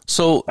you.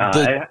 So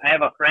I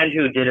have a friend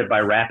who did it by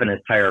wrapping his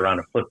tire around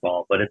a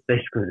football, but it's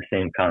basically the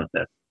same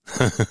concept.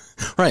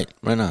 Right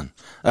on.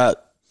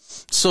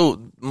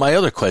 So my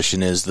other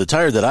question is, the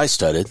tire that I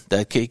studded,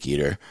 that Cake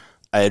Eater,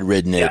 I had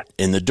ridden it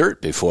in the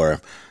dirt before,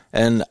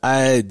 and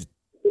I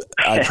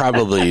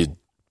probably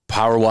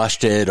power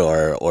washed it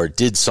or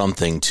did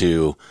something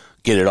to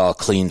get it all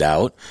cleaned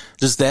out.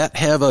 Does that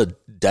have a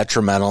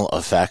detrimental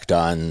effect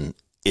on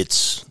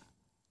its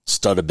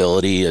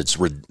studability,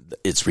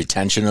 its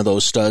retention of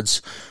those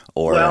studs?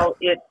 Or well,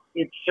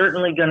 it's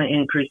certainly going to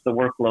increase the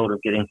workload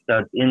of getting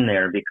studs in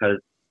there, because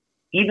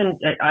even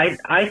I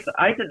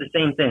did the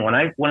same thing when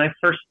I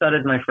first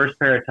studded my first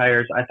pair of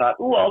tires. I thought,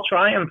 I'll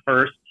try them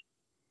first,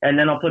 and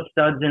then I'll put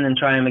studs in and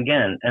try them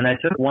again. And I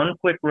took one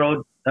quick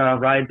road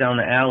ride down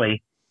the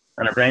alley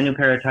on a brand new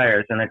pair of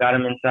tires, and I got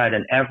them inside,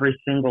 and every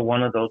single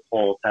one of those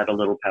holes had a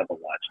little pebble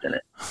lodged in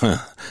it.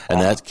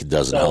 And that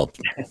doesn't help.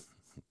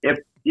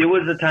 It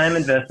was a time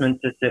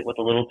investment to sit with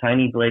a little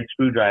tiny blade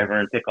screwdriver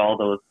and pick all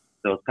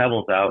those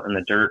pebbles out in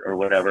the dirt or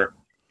whatever.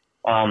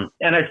 And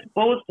I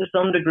suppose to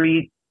some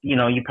degree,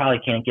 you probably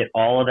can't get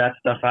all of that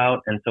stuff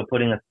out, and so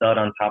putting a stud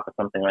on top of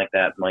something like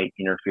that might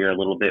interfere a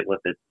little bit with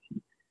it,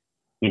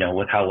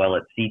 with how well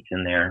it seats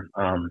in there.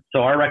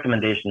 So our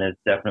recommendation is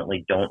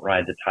definitely don't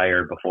ride the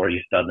tire before you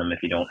stud them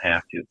if you don't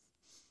have to.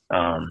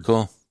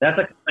 Cool. That's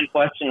a common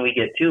question we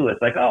get too.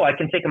 It's like, I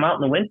can take them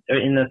out in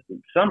the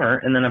summer,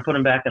 and then I put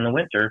them back in the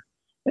winter.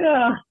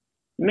 Yeah,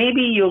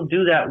 maybe you'll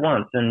do that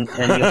once, and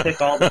you'll pick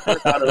all the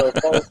stuff out of those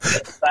holes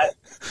and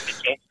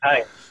change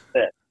tires.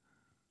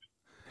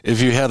 If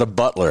you had a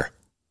butler,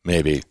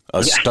 maybe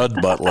a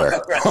stud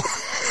butler.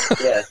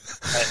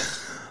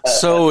 Yes.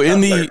 So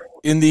in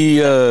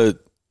the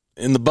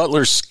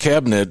butler's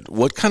cabinet,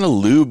 what kind of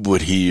lube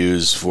would he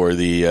use for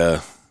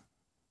the?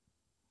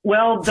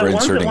 Well, the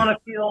ones that want to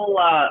feel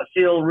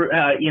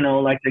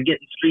like they're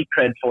getting street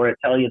cred for it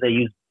tell you they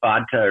use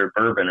vodka or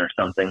bourbon or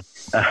something.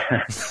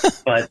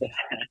 But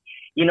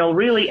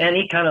really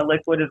any kind of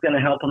liquid is going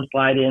to help them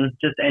slide in.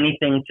 Just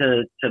anything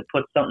to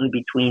put something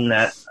between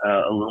that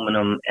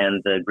aluminum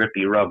and the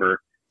grippy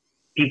rubber.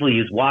 People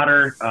use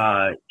water,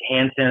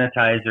 hand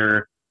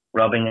sanitizer,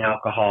 rubbing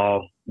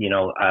alcohol.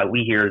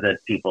 We hear that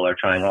people are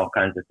trying all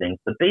kinds of things,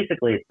 but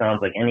basically it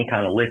sounds like any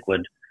kind of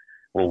liquid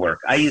will work.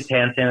 I used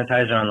hand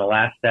sanitizer on the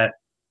last set.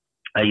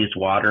 I used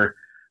water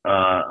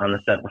on the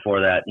set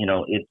before that.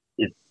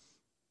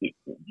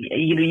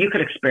 You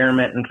could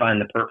experiment and find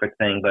the perfect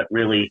thing, but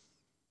really,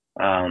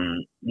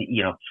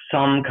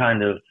 some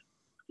kind of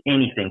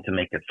anything to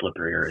make it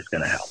slipperier is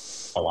going to help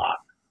a lot.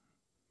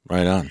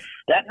 Right on.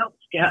 That helps.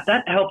 Yeah,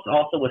 that helps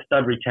also with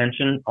stud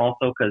retention,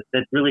 also, because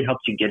it really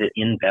helps you get it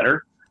in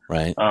better.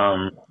 Right.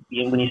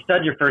 When you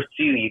stud your first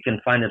few, you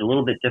can find it a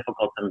little bit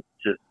difficult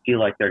to feel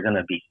like they're going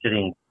to be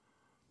sitting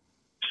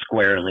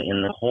squarely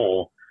in the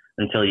hole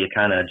until you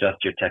kind of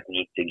adjust your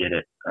technique to get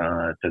it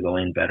to go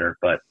in better.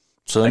 But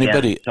so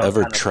anybody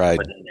ever tried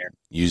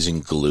using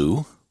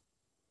glue?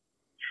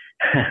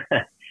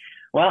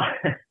 Well,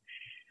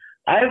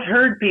 I've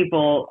heard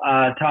people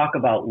talk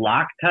about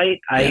Loctite.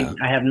 I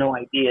have no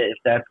idea if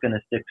that's going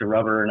to stick to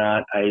rubber or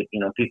not.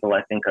 People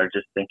I think are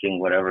just thinking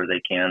whatever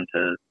they can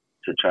to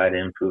try to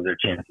improve their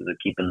chances of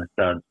keeping the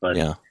studs. But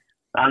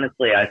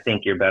honestly, I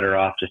think you're better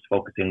off just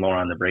focusing more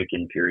on the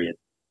break-in period.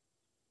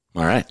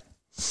 All right.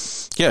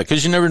 Yeah,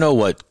 because you never know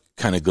what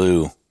kind of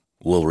glue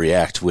will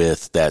react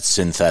with that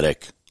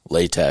synthetic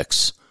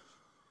latex.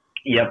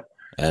 Yep.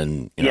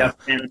 And,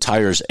 and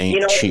tires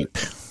ain't cheap.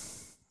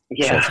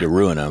 Yeah. So if you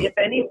ruin them. If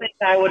anything,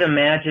 I would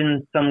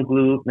imagine some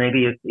glue,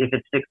 maybe if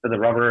it sticks to the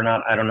rubber or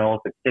not, I don't know.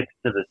 If it sticks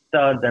to the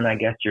stud, then I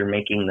guess you're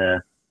making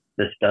the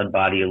stud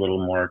body a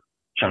little more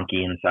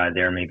chunky inside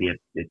there. Maybe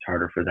it's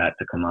harder for that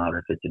to come out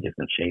if it's a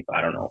different shape.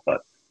 I don't know.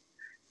 But,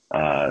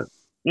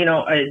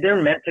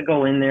 they're meant to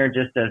go in there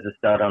just as a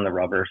stud on the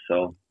rubber.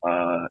 So,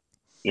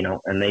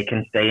 and they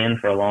can stay in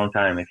for a long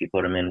time if you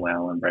put them in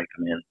well and break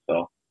them in.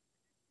 So,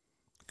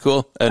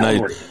 Cool.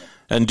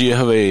 And do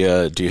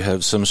you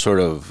have some sort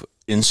of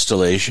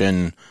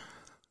installation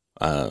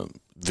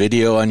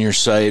video on your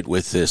site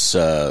with this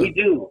we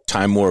do.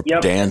 time warp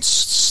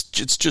dance?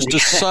 It's just a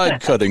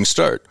side cutting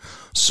start.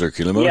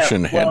 Circular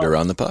motion, hand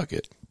around the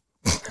pocket.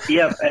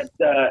 Yep.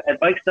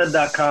 At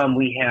bikestud.com,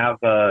 we have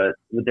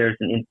there's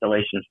an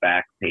installations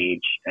back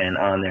page, and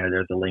on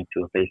there's a link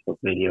to a Facebook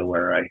video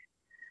where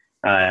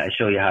I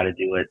show you how to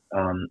do it.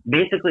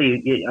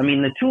 Basically,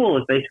 the tool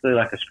is basically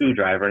like a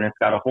screwdriver, and it's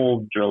got a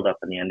hole drilled up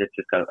in the end. It's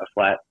just got a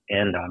flat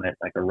end on it,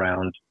 like a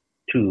round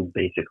tube,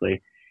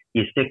 basically.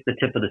 You stick the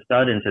tip of the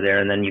stud into there,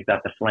 and then you've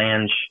got the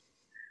flange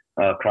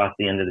across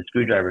the end of the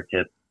screwdriver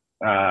tip.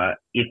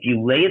 If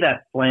you lay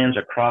that flange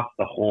across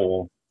the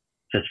hole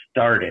to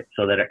start it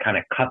so that it kind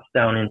of cuts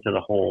down into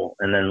the hole,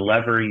 and then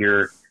lever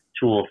your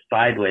tool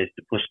sideways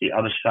to push the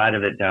other side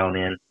of it down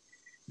in,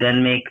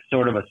 then make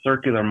sort of a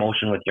circular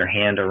motion with your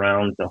hand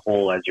around the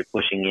hole as you're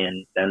pushing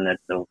in, then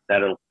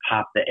that'll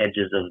pop the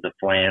edges of the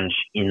flange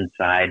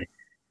inside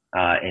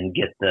and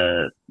get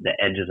the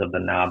edges of the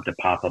knob to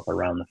pop up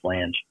around the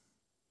flange.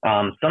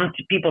 Some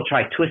people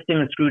try twisting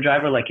the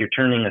screwdriver like you're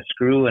turning a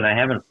screw, and I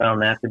haven't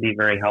found that to be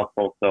very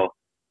helpful. So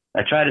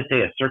I try to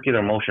say a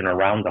circular motion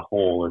around the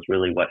hole is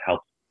really what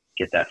helps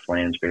get that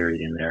flange buried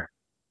in there.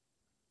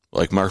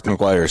 Like Mark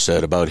McGuire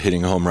said about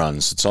hitting home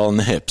runs, it's all in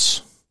the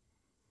hips.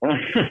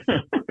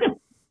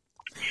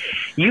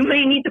 You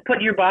may need to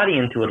put your body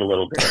into it a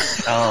little bit.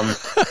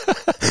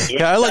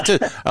 I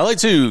like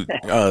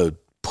to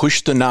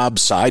push the knob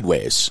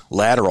sideways,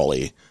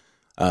 laterally.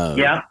 And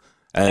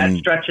that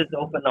stretches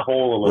open the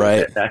hole a little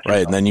bit.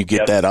 Right, and then you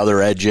get that other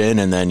edge in,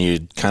 and then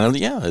you kind of,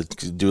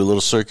 do a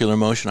little circular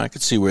motion. I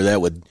could see where that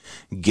would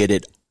get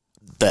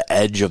the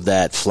edge of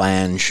that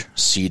flange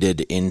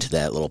seated into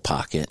that little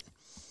pocket.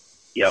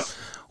 Yep.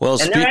 Well,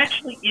 there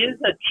actually is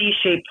a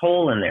T-shaped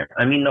hole in there.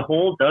 The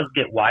hole does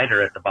get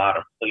wider at the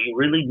bottom, so you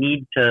really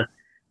need to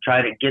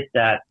try to get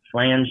that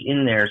flange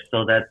in there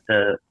so that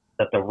the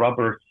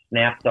rubber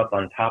snaps up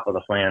on top of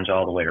the flange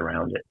all the way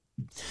around it.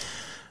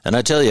 And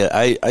I tell you,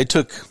 I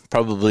took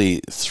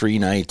probably 3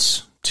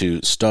 nights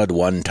to stud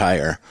one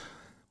tire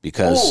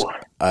because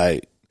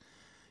I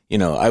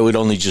would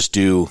only just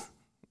do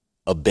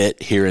a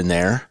bit here and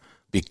there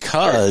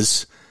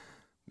because,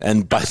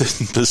 and by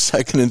the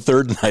second and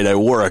third night I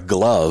wore a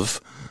glove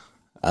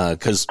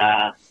because,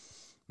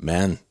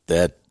 man,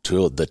 the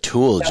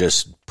tool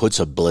just puts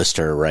a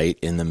blister right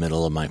in the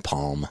middle of my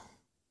palm.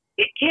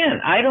 It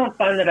can. I don't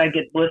find that I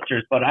get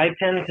blisters, but I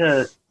tend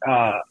to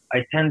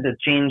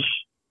change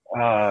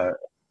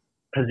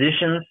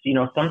positions.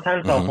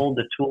 Sometimes I'll hold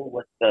the tool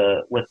with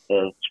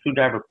the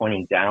screwdriver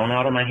pointing down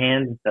out of my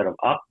hand instead of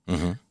up.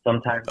 Mm-hmm.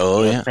 Sometimes,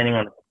 depending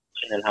on the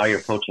position and how you're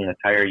approaching the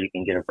tire, you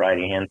can get a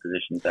variety of hand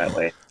positions that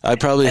way. I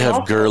probably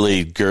have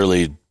girly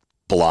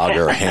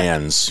blogger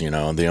hands.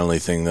 The only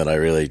thing that I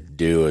really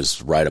do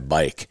is ride a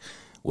bike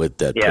with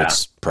that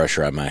puts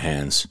pressure on my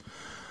hands.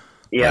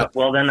 Yeah,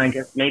 well then I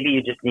guess maybe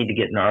you just need to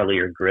get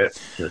gnarlier grip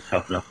to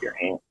toughen up your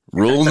hand.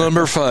 Rule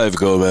number 5,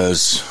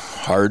 Gomez.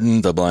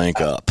 Harden the blank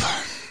up.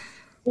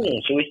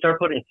 Should we start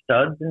putting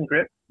studs in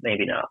grip?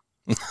 Maybe not.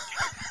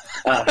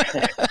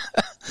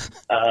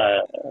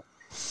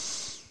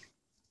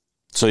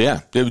 So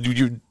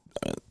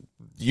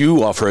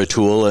you offer a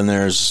tool, and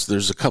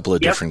there's a couple of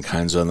different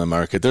kinds on the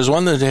market. There's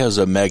one that has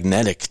a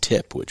magnetic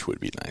tip, which would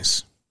be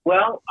nice.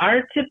 Well,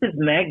 our tip is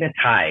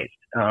magnetized,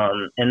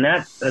 and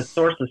that's a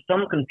source of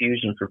some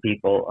confusion for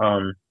people.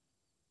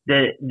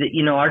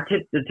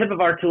 The tip of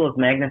our tool is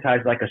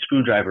magnetized like a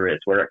screwdriver is,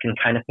 where it can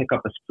kind of pick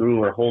up a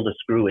screw or hold a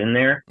screw in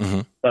there.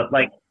 Mm-hmm. But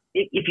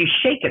if you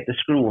shake it, the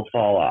screw will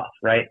fall off,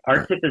 right?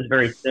 Our tip is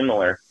very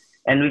similar,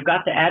 and we've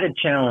got the added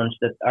challenge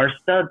that our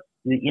studs,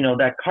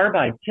 that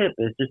carbide tip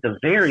is just a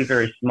very,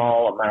 very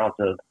small amount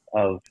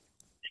of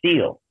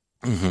steel.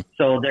 Mm-hmm.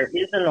 So there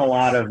isn't a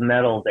lot of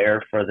metal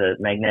there for the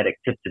magnetic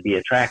tip to be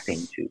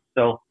attracting to.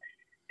 So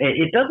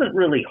it doesn't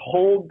really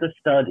hold the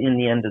stud in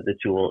the end of the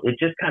tool. It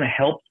just kind of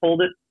helps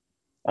hold it.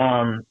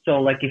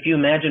 So if you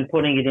imagine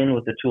putting it in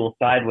with the tool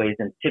sideways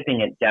and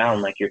tipping it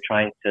down like you're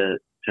trying to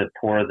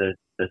pour the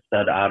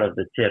stud out of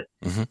the tip,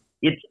 mm-hmm.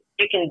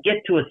 You can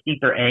get to a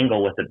steeper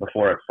angle with it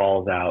before it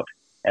falls out,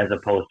 as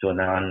opposed to a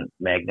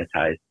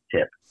non-magnetized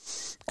tip.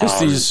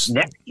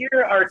 Next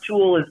year, our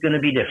tool is going to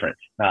be different.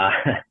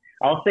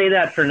 I'll say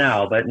that for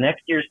now, but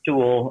next year's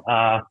tool,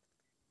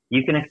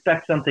 you can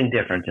expect something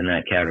different in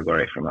that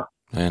category from us.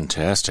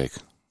 Fantastic.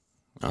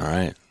 All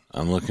right.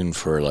 I'm looking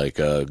for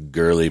a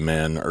girly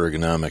man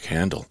ergonomic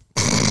handle.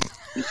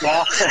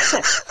 Well,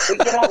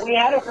 we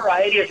had a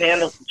variety of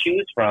handles to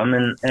choose from,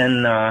 and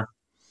I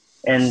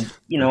did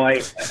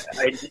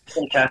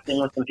some testing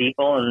with some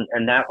people,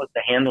 and that was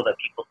the handle that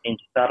people seem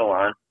to settle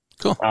on.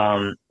 Cool.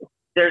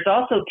 There's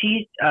also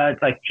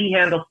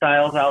T-handle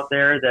styles out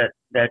there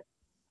that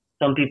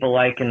some people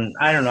like, and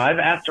I don't know, I've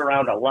asked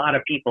around a lot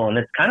of people, and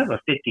it's kind of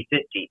a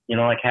 50-50.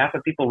 Half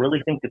of people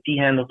really think the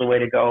T-handle's the way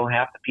to go,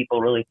 half the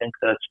people really think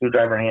the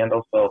screwdriver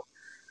handle, so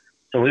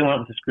we went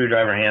with the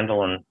screwdriver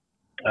handle, and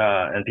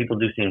and people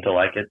do seem to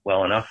like it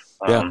well enough.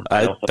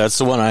 That's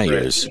the one I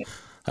use.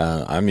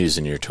 I'm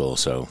using your tool,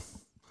 so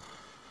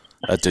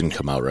that didn't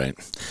come out right.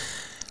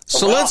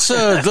 So let's,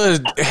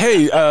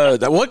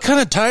 what kind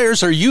of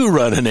tires are you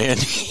running,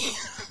 Andy?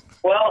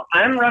 Well,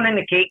 I'm running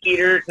the Cake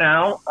Eater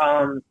now.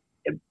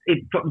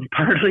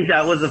 Partly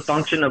that was a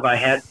function of I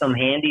had some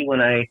handy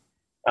when I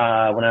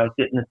was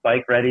getting this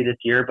bike ready this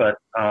year, but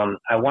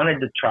I wanted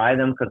to try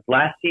them because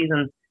last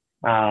season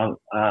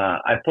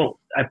I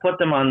put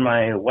them on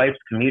my wife's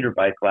commuter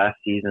bike last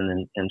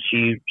season, and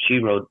she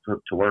rode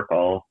to work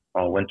all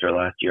winter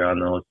last year on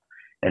those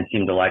and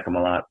seemed to like them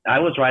a lot. I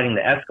was riding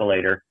the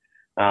Escalator,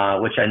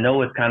 which I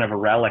know is kind of a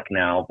relic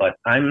now, but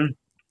I'm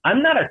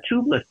not a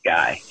tubeless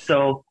guy,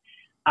 so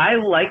I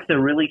like the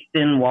really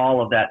thin wall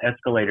of that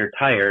Escalator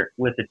tire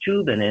with the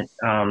tube in it.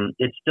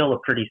 It's still a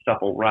pretty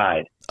supple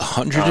ride.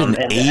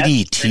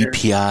 180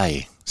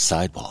 TPI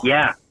sidewall.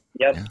 Yeah.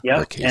 Yep.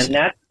 And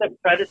that's the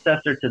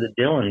predecessor to the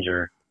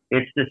Dillinger.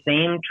 It's the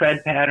same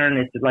tread pattern.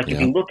 It's like if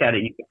you look at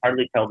it, you can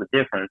hardly tell the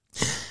difference.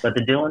 But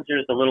the Dillinger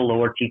is a little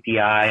lower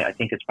TPI. I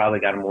think it's probably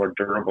got a more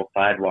durable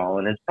sidewall,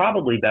 and it's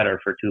probably better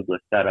for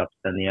tubeless setups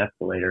than the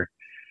Escalator.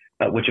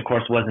 Which, of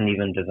course, wasn't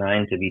even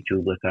designed to be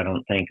tubeless. I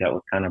don't think that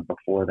was kind of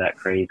before that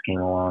craze came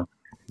along.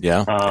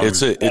 Yeah,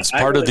 it's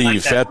part of the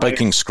fat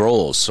biking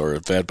scrolls or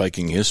fat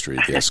biking history,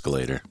 the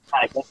Escalator.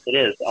 I guess it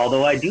is.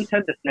 Although I do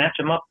tend to snatch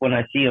them up when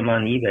I see them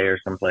on eBay or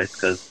someplace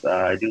because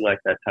I do like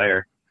that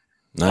tire.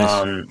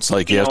 Nice. It's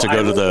like you have to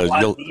go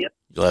to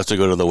you'll have to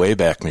go to the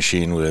Wayback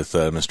Machine with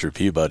Mr.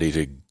 Peabody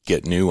to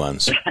get new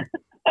ones.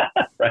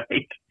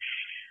 Right.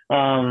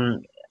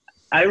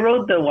 I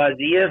rode the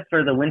Wazia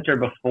for the winter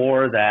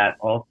before that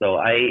also.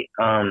 I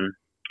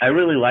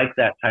really like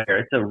that tire.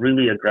 It's a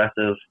really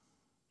aggressive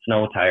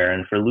snow tire,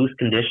 and for loose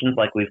conditions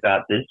like we've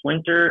got this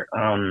winter,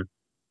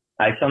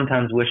 I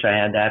sometimes wish I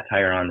had that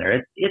tire on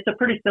there. It's a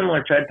pretty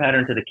similar tread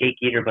pattern to the Cake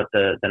Eater, but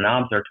the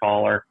knobs are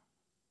taller,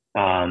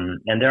 and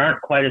there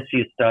aren't quite as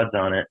few studs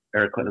on it,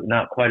 or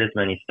not quite as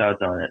many studs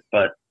on it,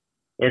 but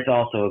it's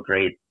also a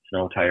great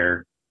snow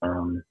tire.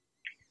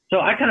 So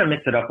I kind of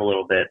mix it up a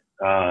little bit.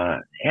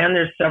 And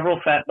there's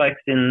several fat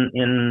bikes in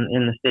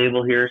the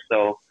stable here.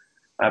 So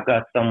I've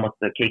got some with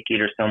the Cake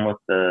Eater, some with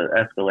the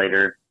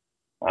Escalator.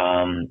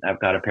 I've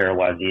got a pair of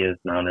Wazias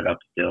mounted up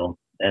still.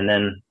 And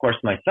then, of course,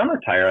 my summer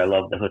tire, I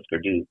love the Husker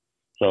Du.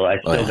 So I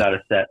still got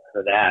a set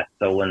for that.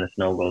 So when the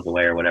snow goes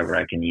away or whatever,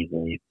 I can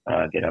easily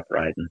get up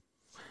riding.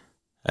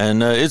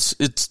 And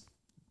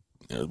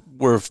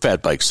we're a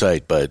fat bike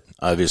site, but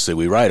obviously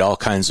we ride all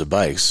kinds of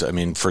bikes. I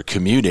mean, for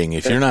commuting,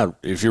 if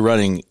you're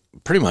running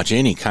pretty much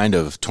any kind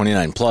of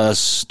 29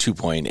 plus,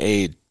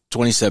 2.8,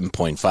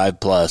 27.5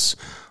 plus,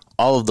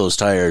 all of those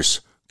tires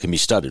can be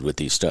studded with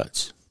these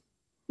studs.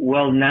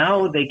 Well,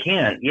 now they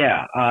can,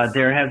 yeah.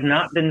 There have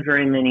not been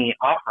very many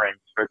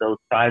offerings for those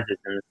sizes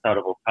in the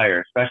studdable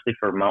tire, especially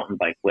for mountain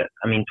bike width.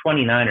 I mean,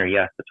 29er,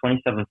 yes, but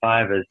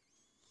 27.5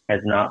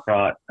 has not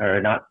brought or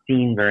not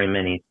seen very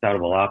many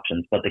studdable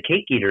options. But the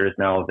Cake Eater is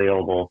now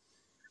available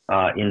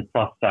in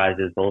plus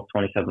sizes, both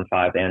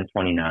 27.5 and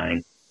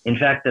 29. In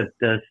fact,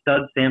 the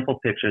stud sample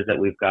pictures that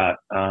we've got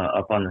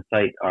up on the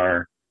site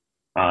are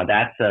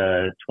that's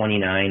a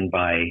 29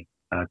 by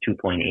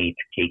 2.8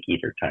 Cake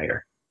Eater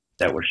tire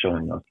that we're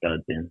showing those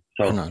studs in.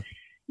 So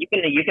you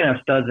can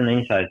have studs in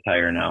any size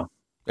tire now.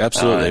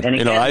 Absolutely.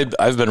 And again,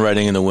 I've been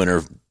riding in the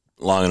winter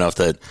long enough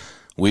that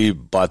we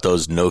bought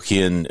those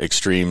Nokian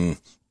Extreme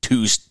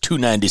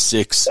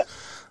 296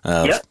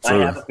 I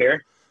have a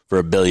pair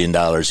for $1 billion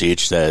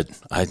each. That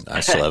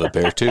I still have a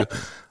pair too.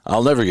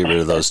 I'll never get rid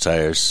of those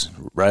tires.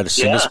 Ride a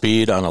single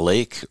speed on a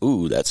lake.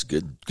 Ooh, that's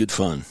good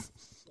fun.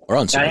 Or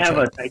on I have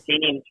a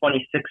titanium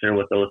 26er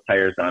with those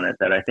tires on it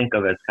that I think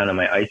of as kind of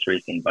my ice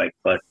racing bike.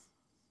 But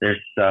there's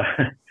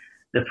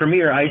the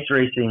premier ice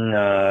racing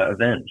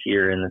event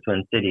here in the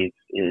Twin Cities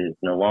is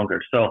no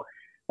longer. So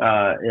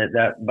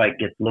that bike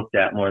gets looked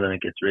at more than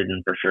it gets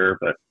ridden for sure.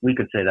 But we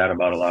could say that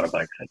about a lot of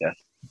bikes, I guess.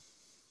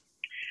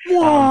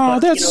 Wow,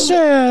 that's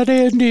sad,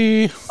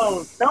 Andy.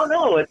 Oh,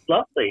 no, it's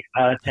lovely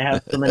to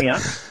have so many on.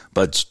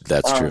 But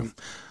that's true.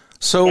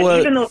 So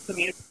even those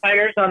commuter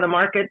tires on the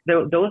market,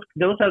 those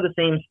have the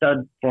same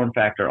stud form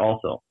factor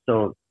also.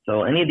 So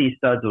any of these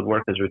studs would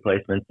work as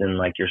replacements in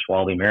like your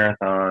Schwalbe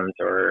Marathons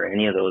or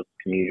any of those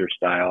commuter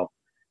style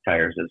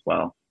tires as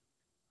well.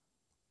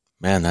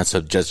 Man, that's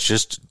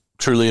just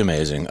truly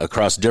amazing.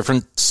 Across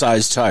different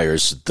size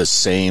tires, the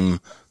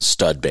same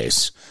stud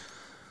base.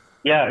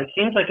 Yeah, it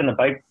seems like in the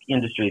bike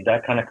industry,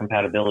 that kind of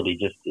compatibility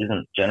just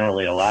isn't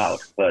generally allowed.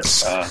 But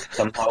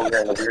somehow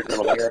we're in a weird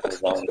little miracle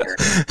zone here.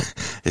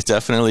 It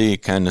definitely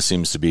kind of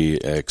seems to be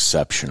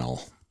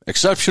exceptional.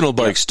 Exceptional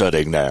bike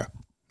studding there,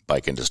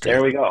 bike industry.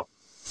 There we go. All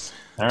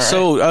right.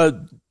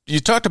 So you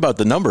talked about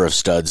the number of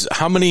studs.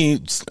 How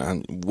many,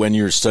 when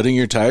you're studding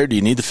your tire, do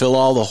you need to fill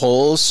all the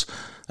holes?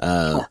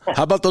 How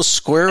about those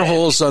square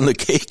holes on the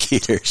Cake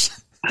Eaters?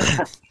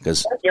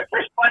 Your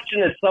first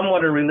question is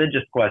somewhat a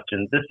religious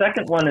question. The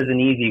second one is an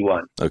easy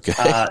one. Okay.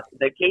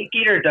 The Cake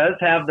Eater does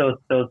have those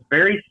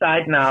very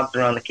side knobs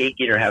around the Cake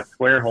Eater have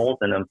square holes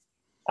in them.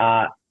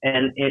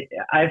 And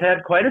I've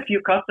had quite a few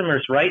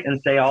customers write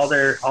and say all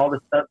the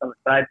stuff on the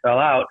side fell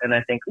out. And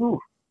I think, ooh,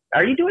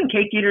 are you doing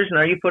cake eaters and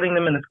are you putting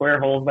them in the square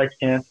holes by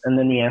chance? And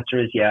then the answer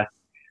is yes.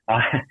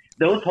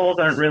 Those holes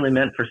aren't really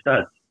meant for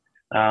studs.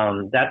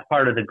 That's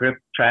part of the grip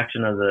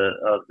traction of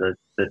the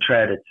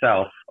tread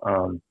itself.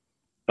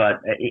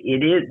 But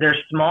they're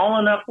small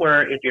enough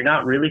where if you're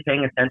not really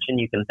paying attention,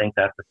 you can think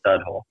that's a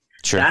stud hole.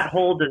 Sure. That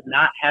hole does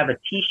not have a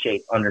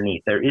T-shape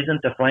underneath. There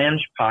isn't a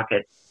flange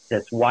pocket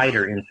that's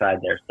wider inside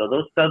there. So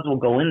those studs will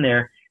go in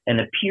there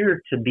and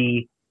appear to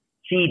be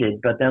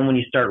seated, but then when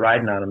you start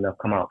riding on them, they'll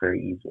come out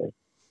very easily.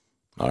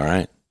 All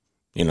right.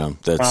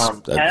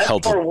 That's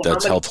helpful.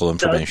 That's helpful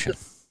information.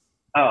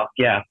 Oh,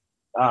 yeah.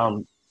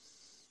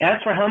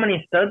 As for how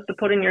many studs to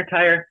put in your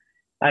tire,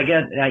 I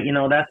get,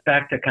 that's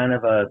back to kind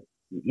of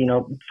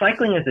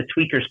cycling is a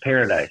tweaker's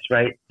paradise,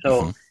 right?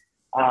 So,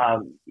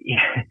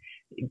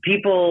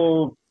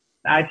 people,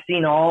 I've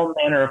seen all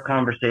manner of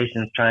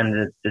conversations trying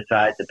to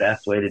decide the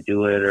best way to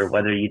do it, or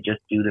whether you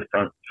just do the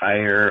front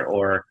tire,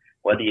 or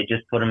whether you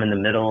just put them in the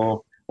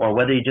middle, or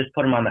whether you just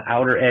put them on the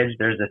outer edge.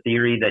 There's a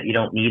theory that you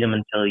don't need them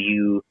until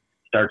you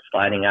start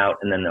sliding out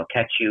and then they'll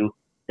catch you.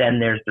 Then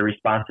there's the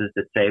responses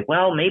that say,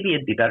 well, maybe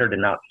it'd be better to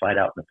not slide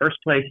out in the first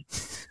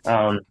place.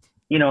 Right.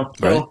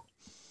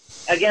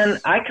 Again,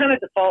 I kind of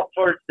default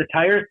towards the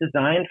tires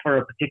designed for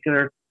a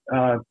particular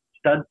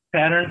stud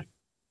pattern.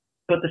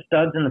 Put the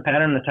studs in the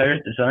pattern the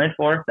tire's designed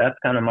for. That's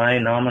kind of my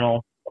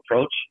nominal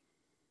approach.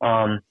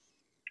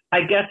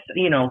 I guess,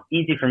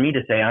 easy for me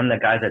to say. I'm the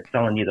guy that's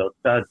selling you those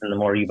studs, and the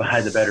more you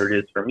buy, the better it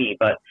is for me.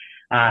 But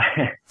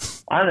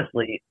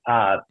honestly,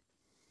 I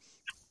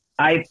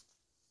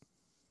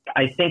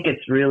think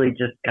it's really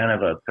just kind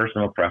of a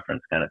personal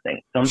preference kind of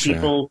thing. Some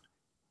people,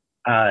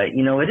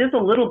 it is a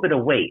little bit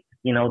of weight.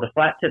 The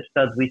flat tip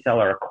studs we sell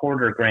are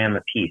 1/4 gram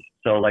a piece.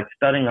 So like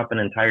studding up an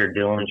entire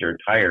Dillinger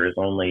tire is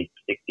only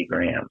 60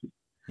 grams.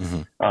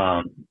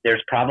 Mm-hmm.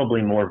 There's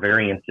probably more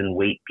variance in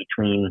weight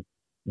between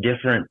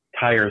different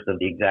tires of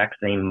the exact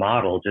same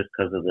model just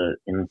because of the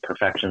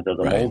imperfections of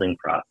the molding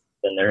process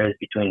than there is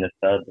between the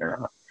studs or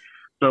not.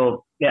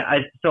 So yeah,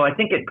 I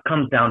think it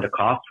comes down to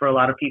cost for a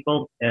lot of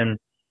people. And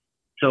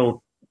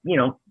so,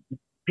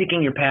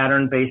 picking your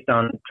pattern based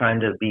on trying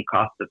to be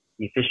cost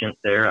efficient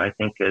there, I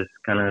think is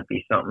kind of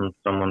be something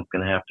someone's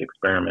going to have to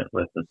experiment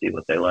with and see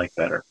what they like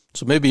better.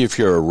 So maybe if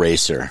you're a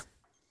racer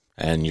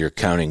and you're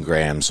counting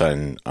grams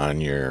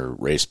on your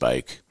race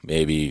bike,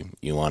 maybe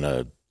you want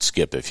to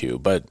skip a few.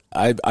 But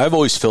I've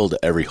always filled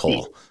every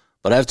hole.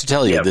 But I have to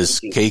tell you, this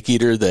cake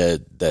eater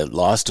that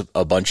lost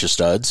a bunch of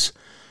studs,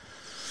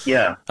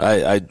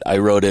 I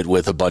rode it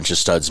with a bunch of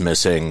studs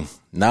missing,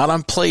 not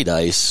on plate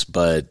ice,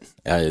 but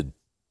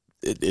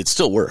it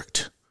still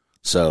worked.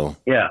 So,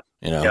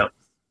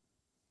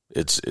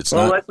 it's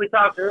not. Like we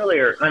talked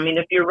earlier, I mean,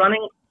 if you're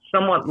running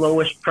somewhat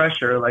lowish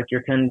pressure, like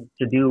you tend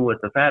to do with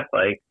the fat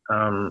bike,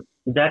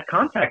 that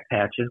contact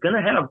patch is going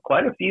to have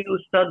quite a few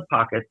stud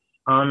pockets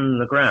on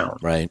the ground.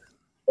 Right.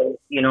 So,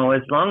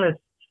 as long as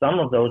some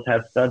of those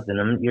have studs in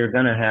them, you're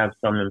going to have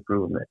some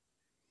improvement.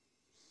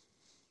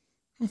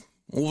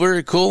 Well,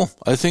 very cool.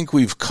 I think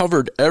we've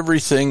covered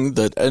everything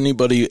that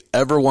anybody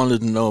ever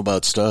wanted to know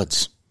about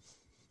studs.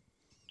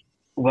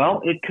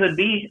 Well, it could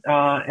be,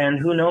 and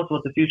who knows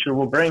what the future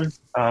will bring.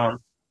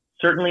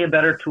 Certainly a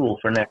better tool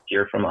for next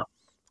year from us.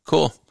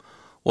 Cool.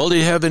 Well, do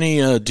you have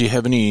any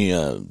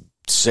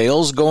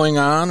sales going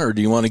on, or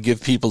do you want to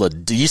give people a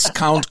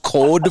discount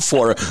code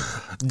for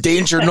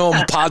Danger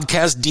Gnome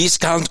Podcast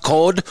discount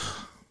code?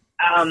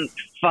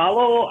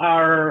 Follow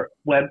our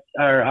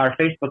our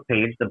Facebook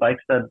page, the Bike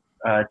Stud.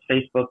 It's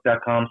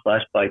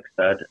facebook.com/Bike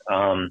Stud.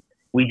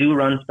 We do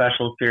run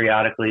specials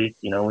periodically.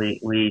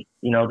 We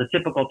the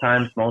typical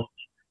times most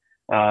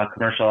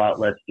commercial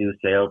outlets do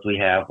sales. We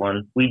have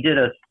one. We did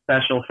a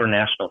special for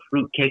National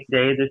Fruitcake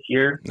Day this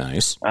year.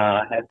 Nice.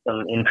 Had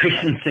some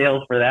increase in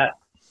sales for that.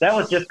 That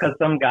was just because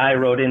some guy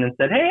wrote in and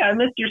said, "Hey, I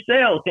missed your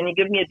sale. Can you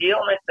give me a deal?"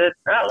 And I said,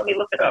 "Let me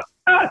look it up.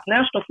 It's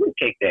National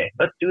Fruitcake Day.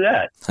 Let's do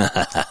that."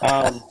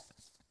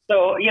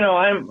 So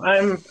I'm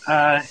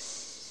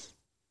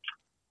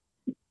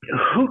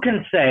who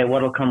can say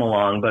what'll come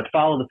along? But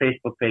follow the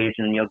Facebook page,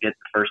 and you'll get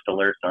the first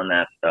alerts on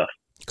that stuff.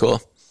 Cool.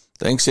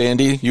 Thanks,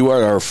 Andy. You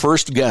are our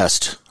first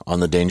guest on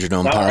the Danger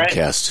Gnome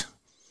Podcast.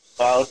 Right.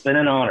 Well, it's been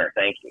an honor.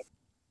 Thank you.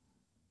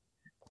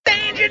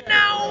 Danger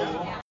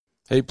Gnome!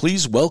 Hey,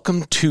 please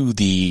welcome to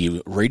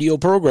the radio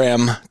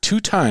program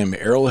two-time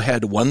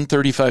Arrowhead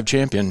 135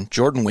 champion,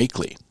 Jorden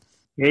Wakeley.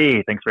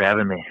 Hey, thanks for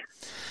having me.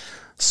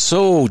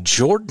 So,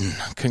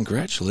 Jorden,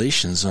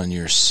 congratulations on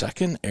your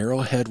second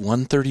Arrowhead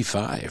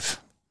 135.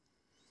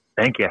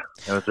 Thank you.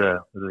 That was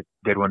a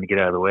good one to get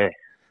out of the way.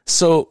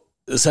 So,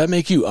 does that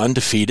make you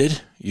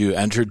undefeated? You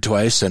entered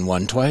twice and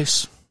won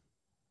twice?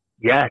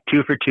 Yeah,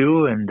 2 for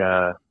 2, and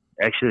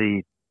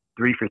actually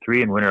 3 for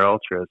 3 in Winter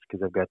Ultras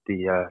because I've got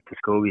the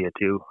Tuscovia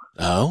too.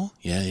 Oh,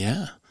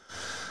 yeah.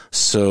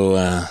 So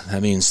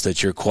that means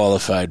that you're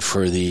qualified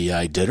for the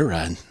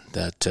Iditarod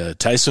that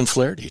Tyson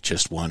Flaherty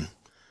just won.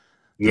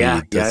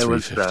 Yeah, it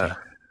was.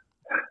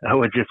 I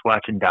was just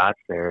watching dots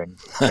there and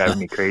driving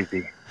me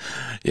crazy.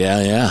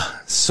 Yeah.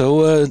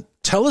 So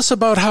tell us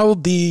about how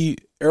the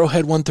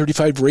Arrowhead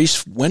 135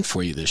 race went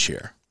for you this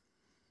year.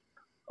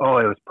 Oh,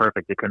 it was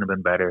perfect. It couldn't have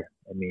been better.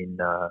 I mean,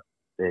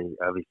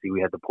 obviously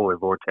we had the polar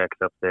vortex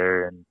up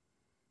there, and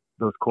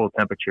those cold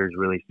temperatures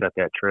really set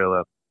that trail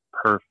up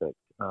perfect.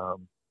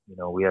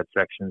 We had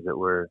sections that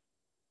were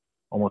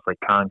almost like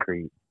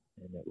concrete,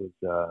 and it was,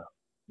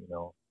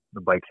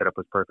 the bike setup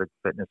was perfect.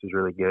 Fitness was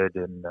really good,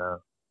 and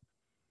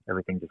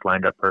everything just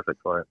lined up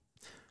perfect for it.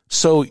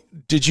 So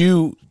did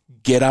you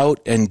get out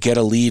and get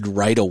a lead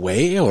right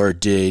away, or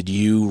did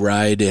you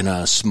ride in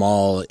a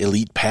small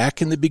elite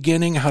pack in the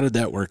beginning? How did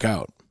that work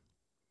out?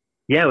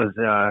 Yeah, it was,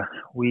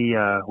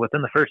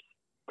 within the first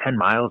 10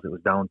 miles, it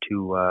was down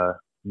to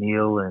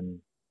Neil,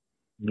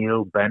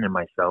 Ben, and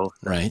myself.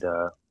 Right.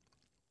 And,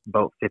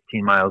 about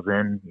 15 miles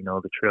in,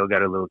 the trail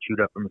got a little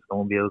chewed up from the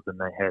snowmobiles,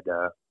 and I had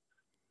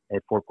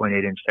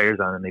 4.8-inch tires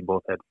on, and they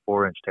both had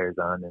 4-inch tires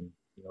on, and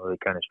they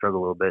kind of struggled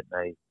a little bit,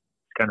 and I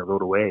kind of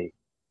rode away.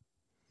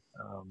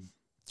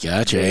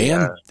 Gotcha.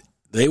 And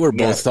they were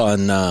both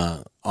on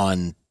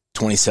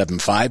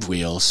 27.5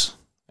 wheels,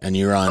 and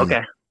you're on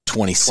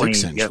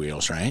 26-inch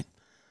wheels, right?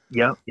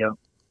 Yep.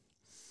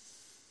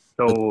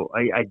 So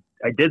I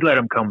did let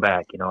them come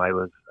back. I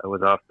was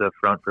off the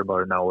front for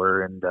about an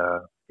hour, and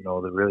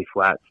the really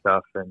flat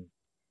stuff, and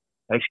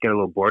I actually get a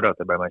little bored out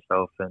there by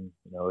myself, and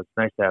it's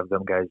nice to have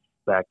them guys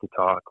back to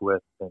talk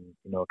with, and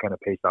kind of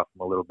pace off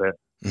them a little bit.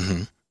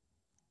 Mm-hmm.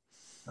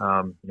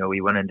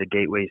 We went into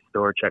Gateway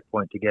store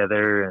checkpoint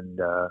together, and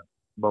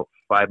about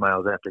 5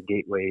 miles after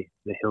Gateway,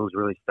 the hills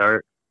really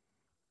start,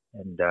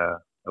 and I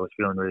was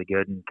feeling really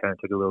good, and kind of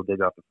took a little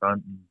dig off the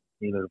front, and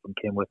neither of them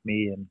came with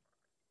me, and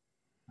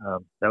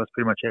that was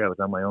pretty much it. I was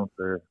on my own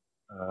for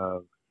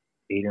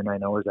 8 or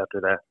 9 hours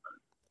after that.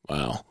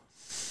 Wow.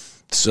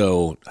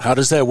 So how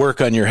does that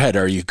work on your head?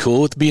 Are you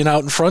cool with being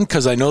out in front?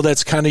 Because I know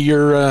that's kind of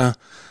your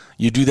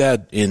you do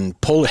that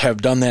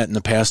have done that in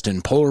the past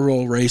in polar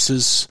roll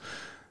races.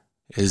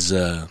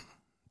 Do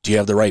you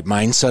have the right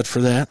mindset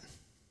for that?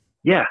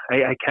 Yeah,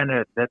 I kind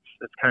of, that's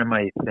kind of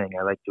my thing.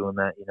 I like doing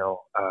that,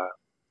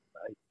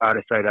 out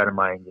of sight, out of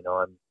mind.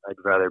 I'd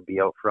rather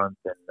be out front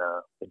than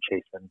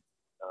chasing.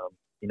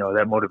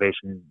 That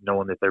motivation,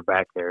 knowing that they're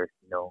back there,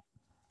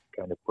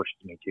 kind of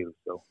pushes me too.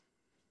 So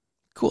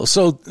cool.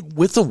 So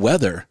with the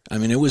weather, I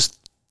mean, it was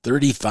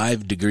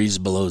 35 degrees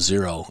below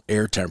zero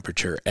air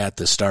temperature at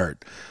the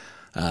start.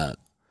 I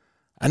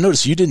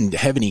noticed you didn't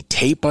have any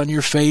tape on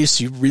your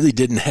face. You really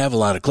didn't have a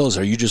lot of clothes.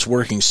 Are you just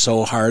working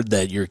so hard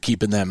that you're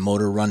keeping that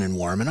motor running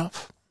warm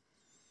enough?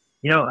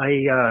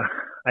 I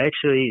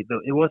actually,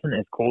 it wasn't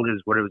as cold as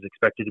what it was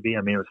expected to be.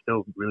 I mean, it was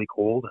still really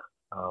cold,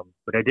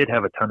 but I did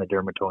have a ton of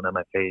dermatome on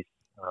my face.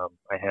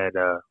 I had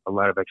a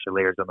lot of extra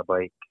layers on the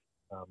bike.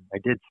 I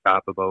did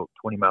stop about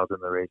 20 miles in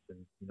the race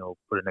and,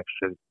 put an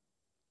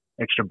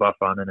extra buff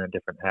on and a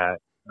different hat.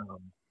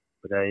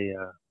 But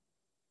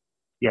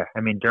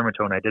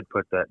dermatome, I did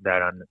put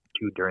that on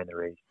too during the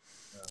race.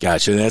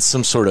 Gotcha. That's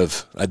some sort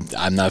of,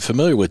 I'm not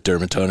familiar with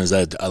dermatome. Is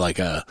that like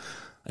an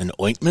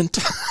ointment?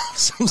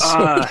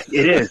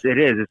 It is.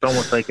 It's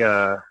almost like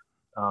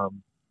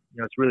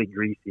it's really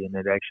greasy, and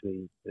I've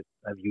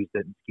used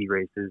it in ski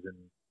races, and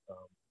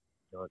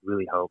it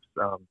really helps.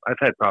 I've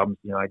had problems.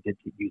 I did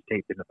use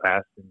tape in the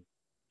past, and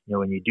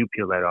when you do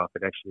peel that off,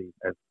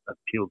 I've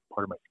peeled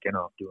part of my skin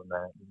off doing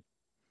that.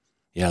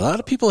 Yeah, a lot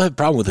of people have a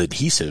problem with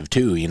adhesive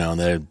too.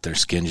 Their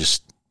skin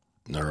just,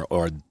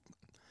 or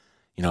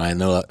I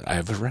know I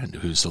have a friend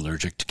who's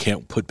allergic to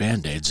can't put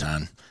Band-Aids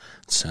on.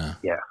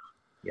 Yeah,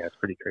 it's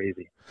pretty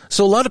crazy.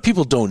 So a lot of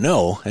people don't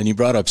know, and you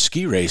brought up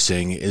ski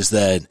racing, is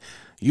that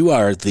you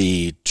are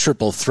the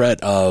triple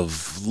threat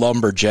of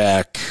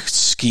lumberjack,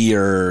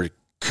 skier,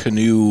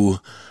 canoe,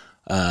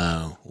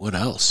 what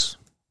else?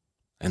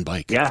 And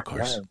bike, of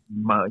course.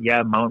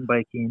 Yeah, mountain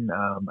biking.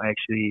 I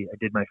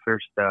did my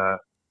first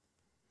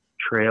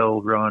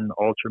trail run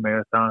ultra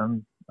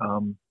marathon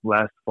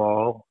last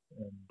fall,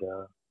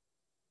 and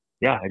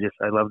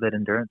I love that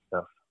endurance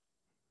stuff.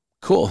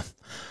 Cool.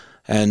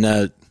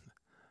 And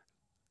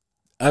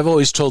I've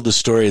always told the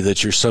story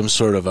that you're some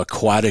sort of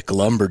aquatic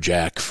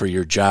lumberjack for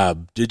your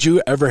job. Did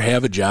you ever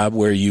have a job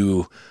where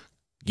you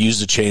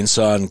used a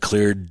chainsaw and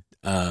cleared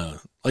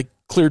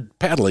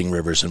paddling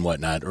rivers and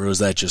whatnot, or was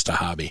that just a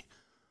hobby?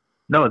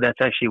 No, that's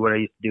actually what I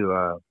used to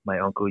do. My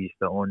uncle used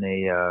to own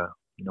a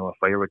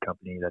firewood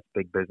company. That's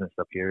big business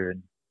up here,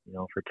 and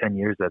for 10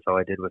 years, that's all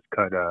I did was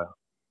cut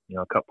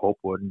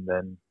pulpwood, and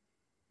then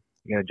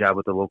got a job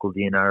with the local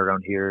DNR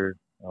around here,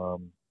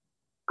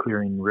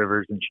 clearing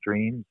rivers and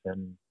streams,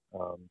 and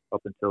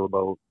up until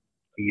about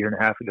a year and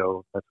a half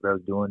ago, that's what I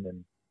was doing.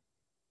 And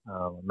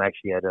I'm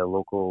actually at a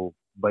local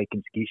bike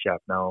and ski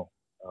shop now,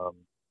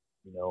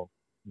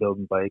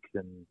 building bikes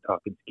and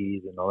talking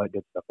skis and all that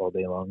good stuff all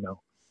day long now.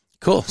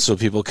 Cool. So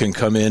people can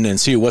come in and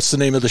see. What's the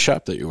name of the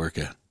shop that you work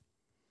at?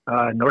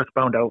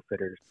 Northbound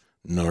Outfitters.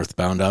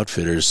 Northbound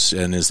Outfitters.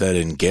 And is that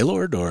in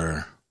Gaylord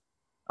or?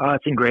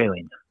 It's in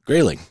Grayling.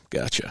 Grayling.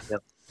 Gotcha.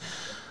 Yep.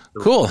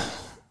 Cool.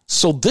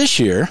 So this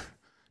year,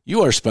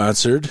 You are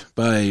sponsored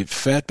by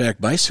Fatback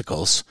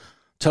Bicycles.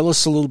 Tell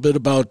us a little bit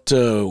about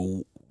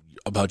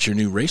your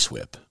new race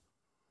whip.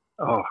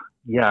 Oh,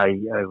 yeah,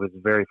 I was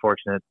very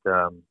fortunate,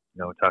 talking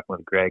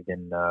with Greg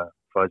and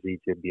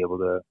Fuzzy to be able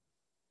to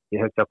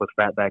get hooked up with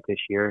Fatback this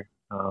year.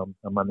 I'm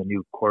on the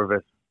new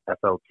Corvus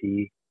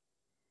FLT.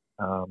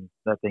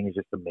 That thing is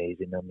just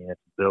amazing. I mean,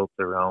 it's built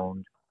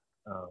around,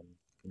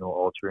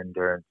 ultra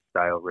endurance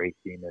style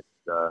racing.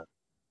 It's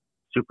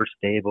super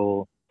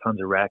stable, tons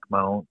of rack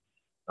mounts,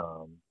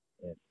 and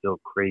it's still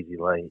crazy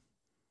light.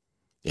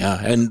 Yeah,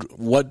 and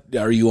what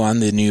are you on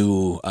the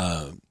new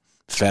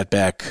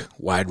Fatback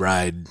wide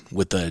ride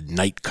with the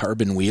night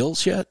carbon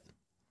wheels yet?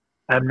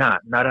 I'm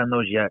not on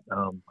those yet.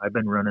 I've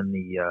been running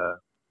the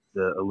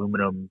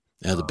aluminum.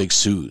 Yeah, the big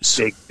Sues.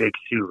 Big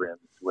Sue rims,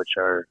 which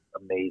are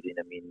amazing.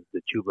 I mean,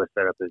 the tubeless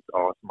setup is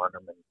awesome on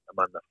them, and I'm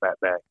on the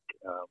Fatback,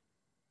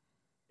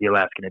 the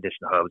Alaskan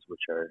Edition hubs,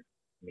 which are,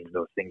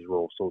 those things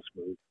roll so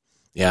smooth.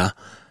 Yeah,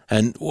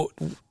 and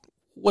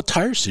what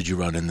tires did you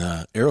run in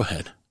the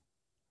Arrowhead?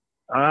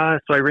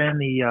 So I ran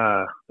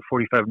the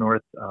 45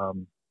 North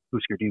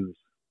Husker Dews,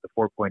 the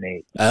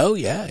 4.8. Oh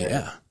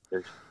yeah.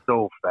 They're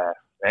so fast.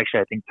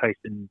 Actually, I think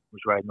Tyson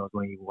was riding those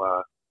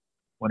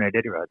when I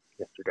did ride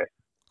yesterday.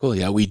 Cool.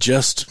 Yeah, we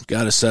just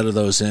got a set of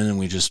those in, and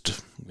we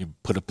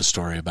put up a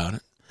story about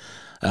it.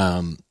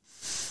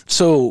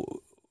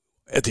 So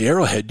at the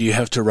Arrowhead, do you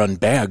have to run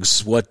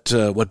bags? What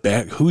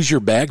bag? Who's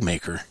your bag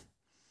maker?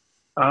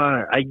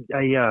 I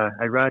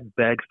ride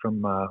bags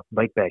from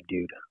Bike Bag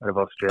Dude out of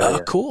Australia.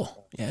 Oh,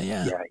 cool. Yeah.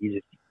 Yeah, he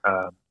just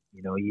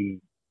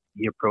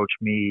he approached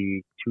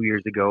me 2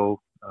 years ago.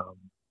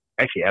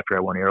 Actually, after I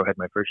won Arrowhead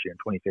my first year in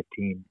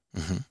 2015.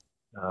 Mm-hmm.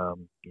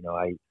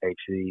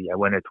 I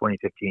went in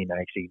 2015.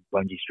 I actually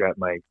bungee strapped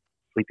my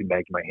sleeping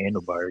bag to my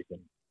handlebars,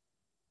 and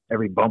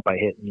every bump I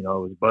hit, it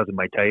was buzzing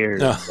my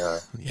tires.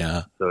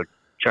 Yeah. So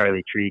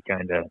Charlie Tree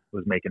kind of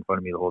was making fun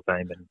of me the whole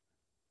time, and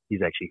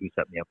he's actually who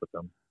set me up with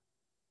them.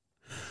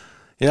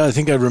 Yeah, I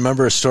think I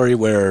remember a story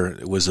where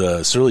it was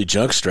a Surly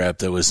junk strap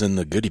that was in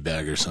the goodie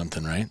bag or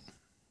something, right?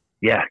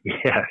 Yeah.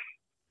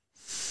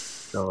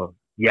 So,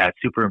 yeah,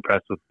 super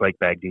impressed with Bike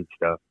Bag Dude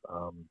stuff.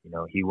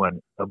 He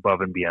went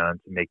above and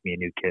beyond to make me a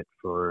new kit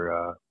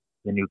for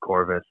the new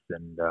Corvus.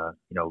 And,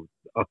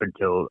 up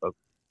until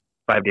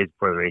 5 days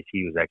before the race,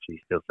 he was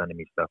actually still sending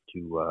me stuff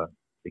to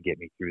get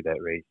me through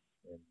that race.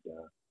 And,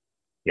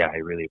 I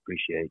really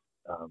appreciate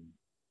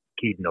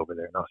Keaton over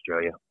there in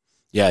Australia.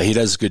 Yeah, he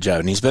does a good job.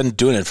 And he's been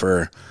doing it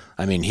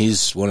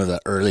he's one of the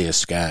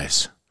earliest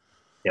guys.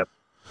 Yep.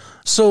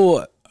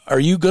 So are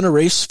you going to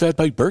race Fat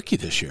Bike Berkey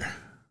this year?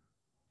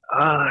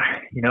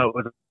 It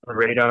was on the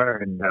radar,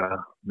 and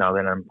now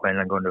that I'm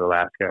planning on going to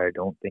Alaska, I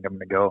don't think I'm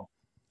going to go.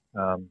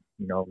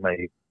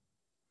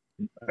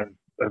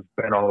 I've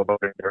been all about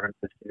endurance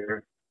this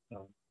year,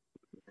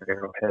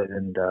 Arrowhead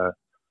and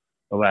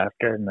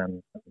Alaska, and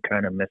I'm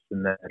kind of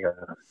missing that.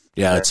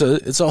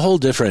 It's a whole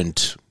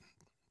different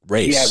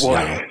race. Yeah,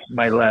 well,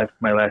 my last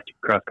two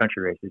cross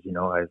country races,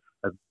 I've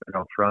been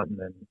out front, and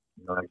then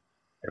I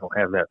don't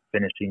have that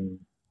finishing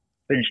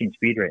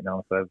speed right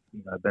now. So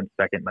I've been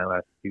second my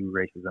last two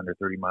races under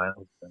 30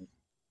 miles, and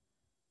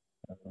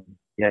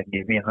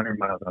give me 100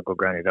 miles and I'll go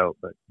grind it out.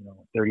 But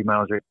 30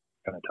 miles are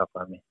kind of tough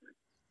on me.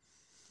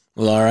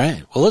 Well, all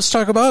right. Well, let's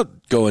talk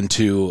about going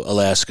to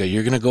Alaska.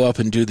 You're going to go up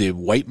and do the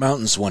White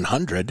Mountains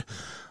 100.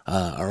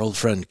 Our old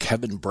friend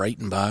Kevin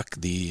Breitenbach,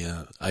 the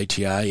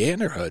ITI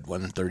and Arrowhead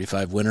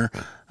 135 winner,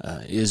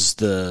 is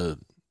the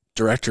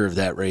director of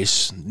that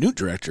race, new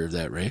director of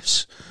that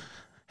race.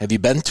 Have you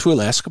been to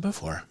Alaska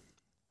before?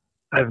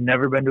 I've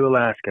never been to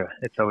Alaska.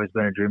 It's always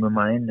been a dream of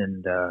mine,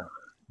 and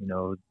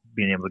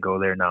being able to go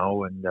there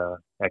now and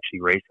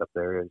actually race up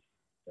there is,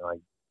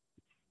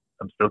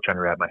 I'm still trying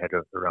to wrap my head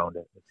around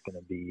it. It's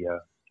going to be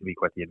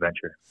quite the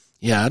adventure.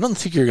 Yeah, I don't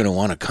think you're going to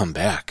want to come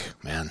back,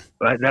 man.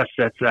 But that's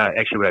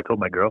actually what I told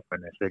my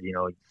girlfriend. I said,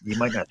 you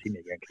might not see me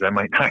again because I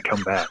might not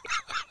come back.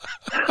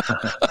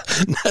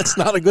 That's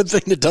not a good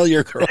thing to tell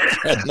your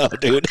girlfriend, no,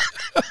 dude.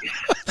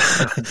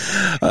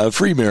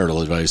 Free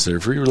marital advice there,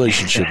 free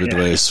relationship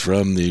advice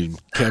from the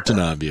Captain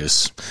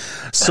Obvious.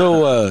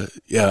 So,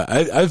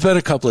 I've been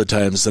a couple of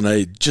times, and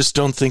I just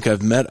don't think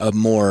I've met a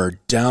more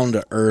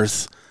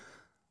down-to-earth,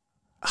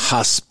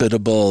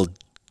 hospitable,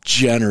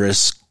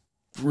 generous,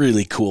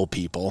 really cool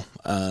people.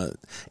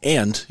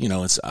 And,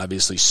 it's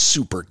obviously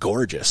super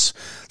gorgeous.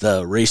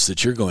 The race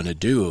that you're going to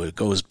do, it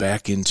goes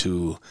back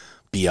into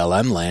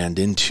BLM land,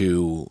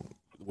 into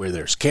where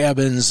there's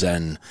cabins,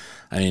 and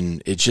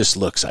it just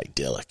looks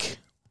idyllic.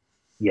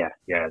 Yeah.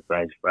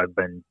 I've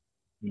been,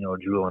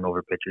 drooling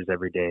over pictures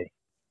every day.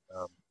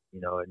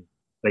 And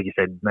like you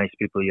said, nice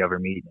people you ever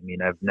meet.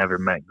 I've never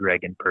met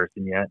Greg in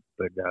person yet,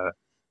 but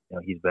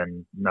he's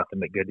been nothing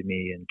but good to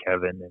me, and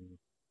Kevin and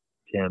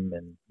Tim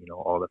and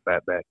all the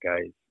Fatback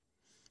guys.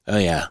 Oh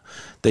yeah,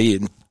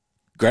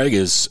 Greg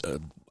is.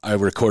 I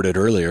recorded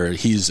earlier.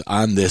 He's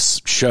on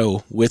this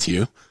show with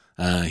you.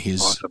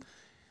 He's awesome.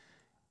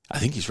 I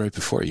think he's right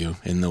before you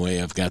in the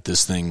way I've got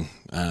this thing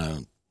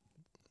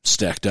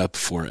stacked up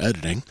for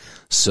editing.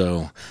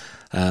 So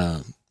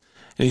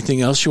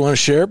Anything else you want to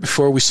share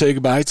before we say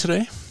goodbye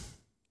today?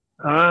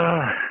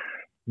 No,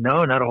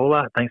 not a whole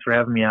lot. Thanks for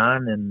having me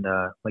on. And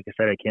like I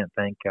said, I can't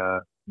thank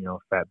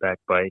Fatback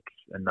Bikes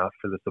enough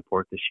for the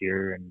support this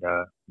year, and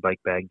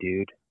Bike Bag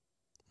Dude.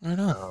 I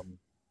know.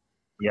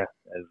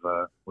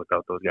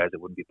 Without those guys,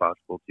 it wouldn't be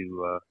possible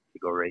to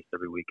go race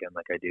every weekend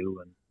like I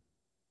do, and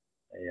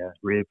I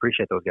really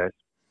appreciate those guys.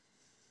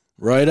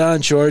 Right on,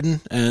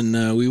 Jorden,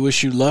 and we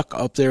wish you luck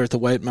up there at the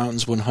White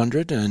Mountains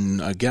 100, and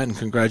again,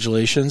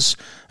 congratulations.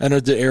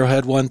 Entered the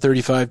Arrowhead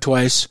 135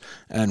 twice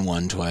and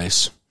won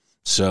twice.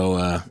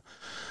 So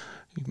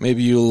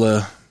maybe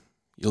you'll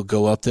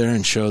go up there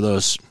and show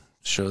those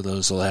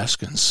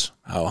Alaskans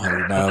how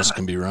 100 miles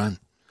can be run.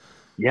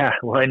 Yeah,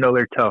 well, I know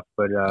they're tough,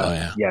 but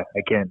I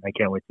can't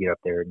wait to get up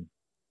there and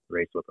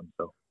race with them.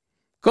 So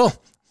cool.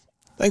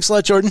 Thanks a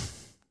lot, Jorden.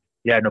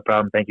 Yeah, no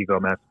problem. Thank you,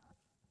 Gomez.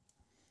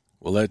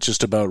 Well, that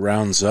just about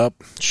rounds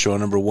up show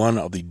number 1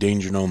 of the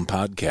Danger Gnome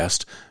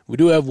podcast. We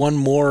do have one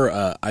more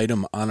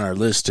item on our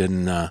list,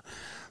 and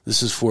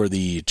this is for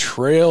the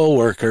trail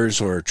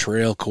workers or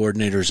trail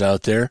coordinators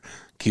out there.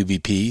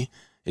 QBP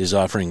is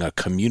offering a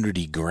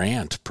community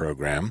grant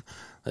program.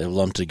 They've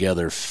lumped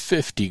together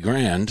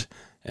 $50,000,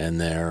 and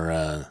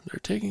they're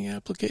taking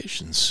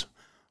applications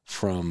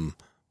from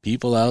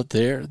people out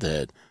there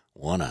that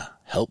want to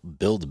help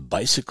build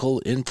bicycle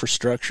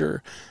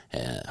infrastructure,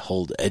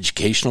 hold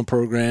educational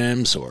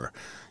programs or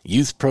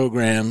youth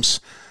programs.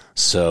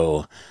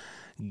 So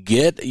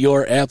get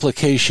your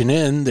application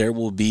in. There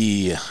will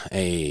be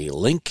a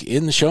link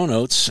in the show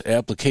notes.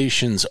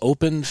 Applications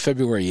opened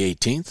February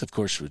 18th, of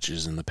course, which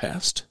is in the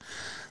past.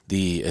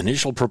 The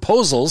initial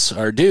proposals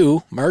are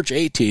due March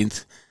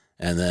 18th,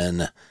 and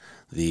then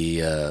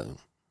the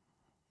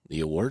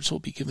awards will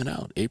be given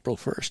out April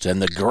 1st,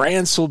 and the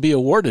grants will be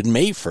awarded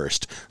May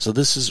 1st. So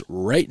this is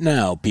right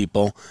now,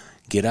 people.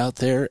 Get out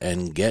there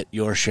and get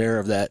your share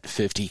of that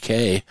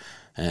 $50,000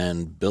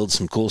 and build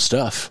some cool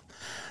stuff.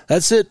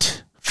 That's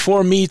it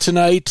for me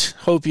tonight.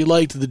 Hope you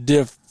liked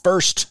the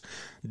first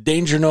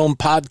Danger Gnome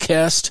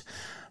podcast.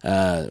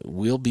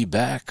 We'll be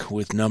back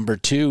with number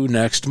 2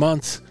 next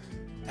month.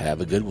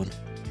 Have a good one.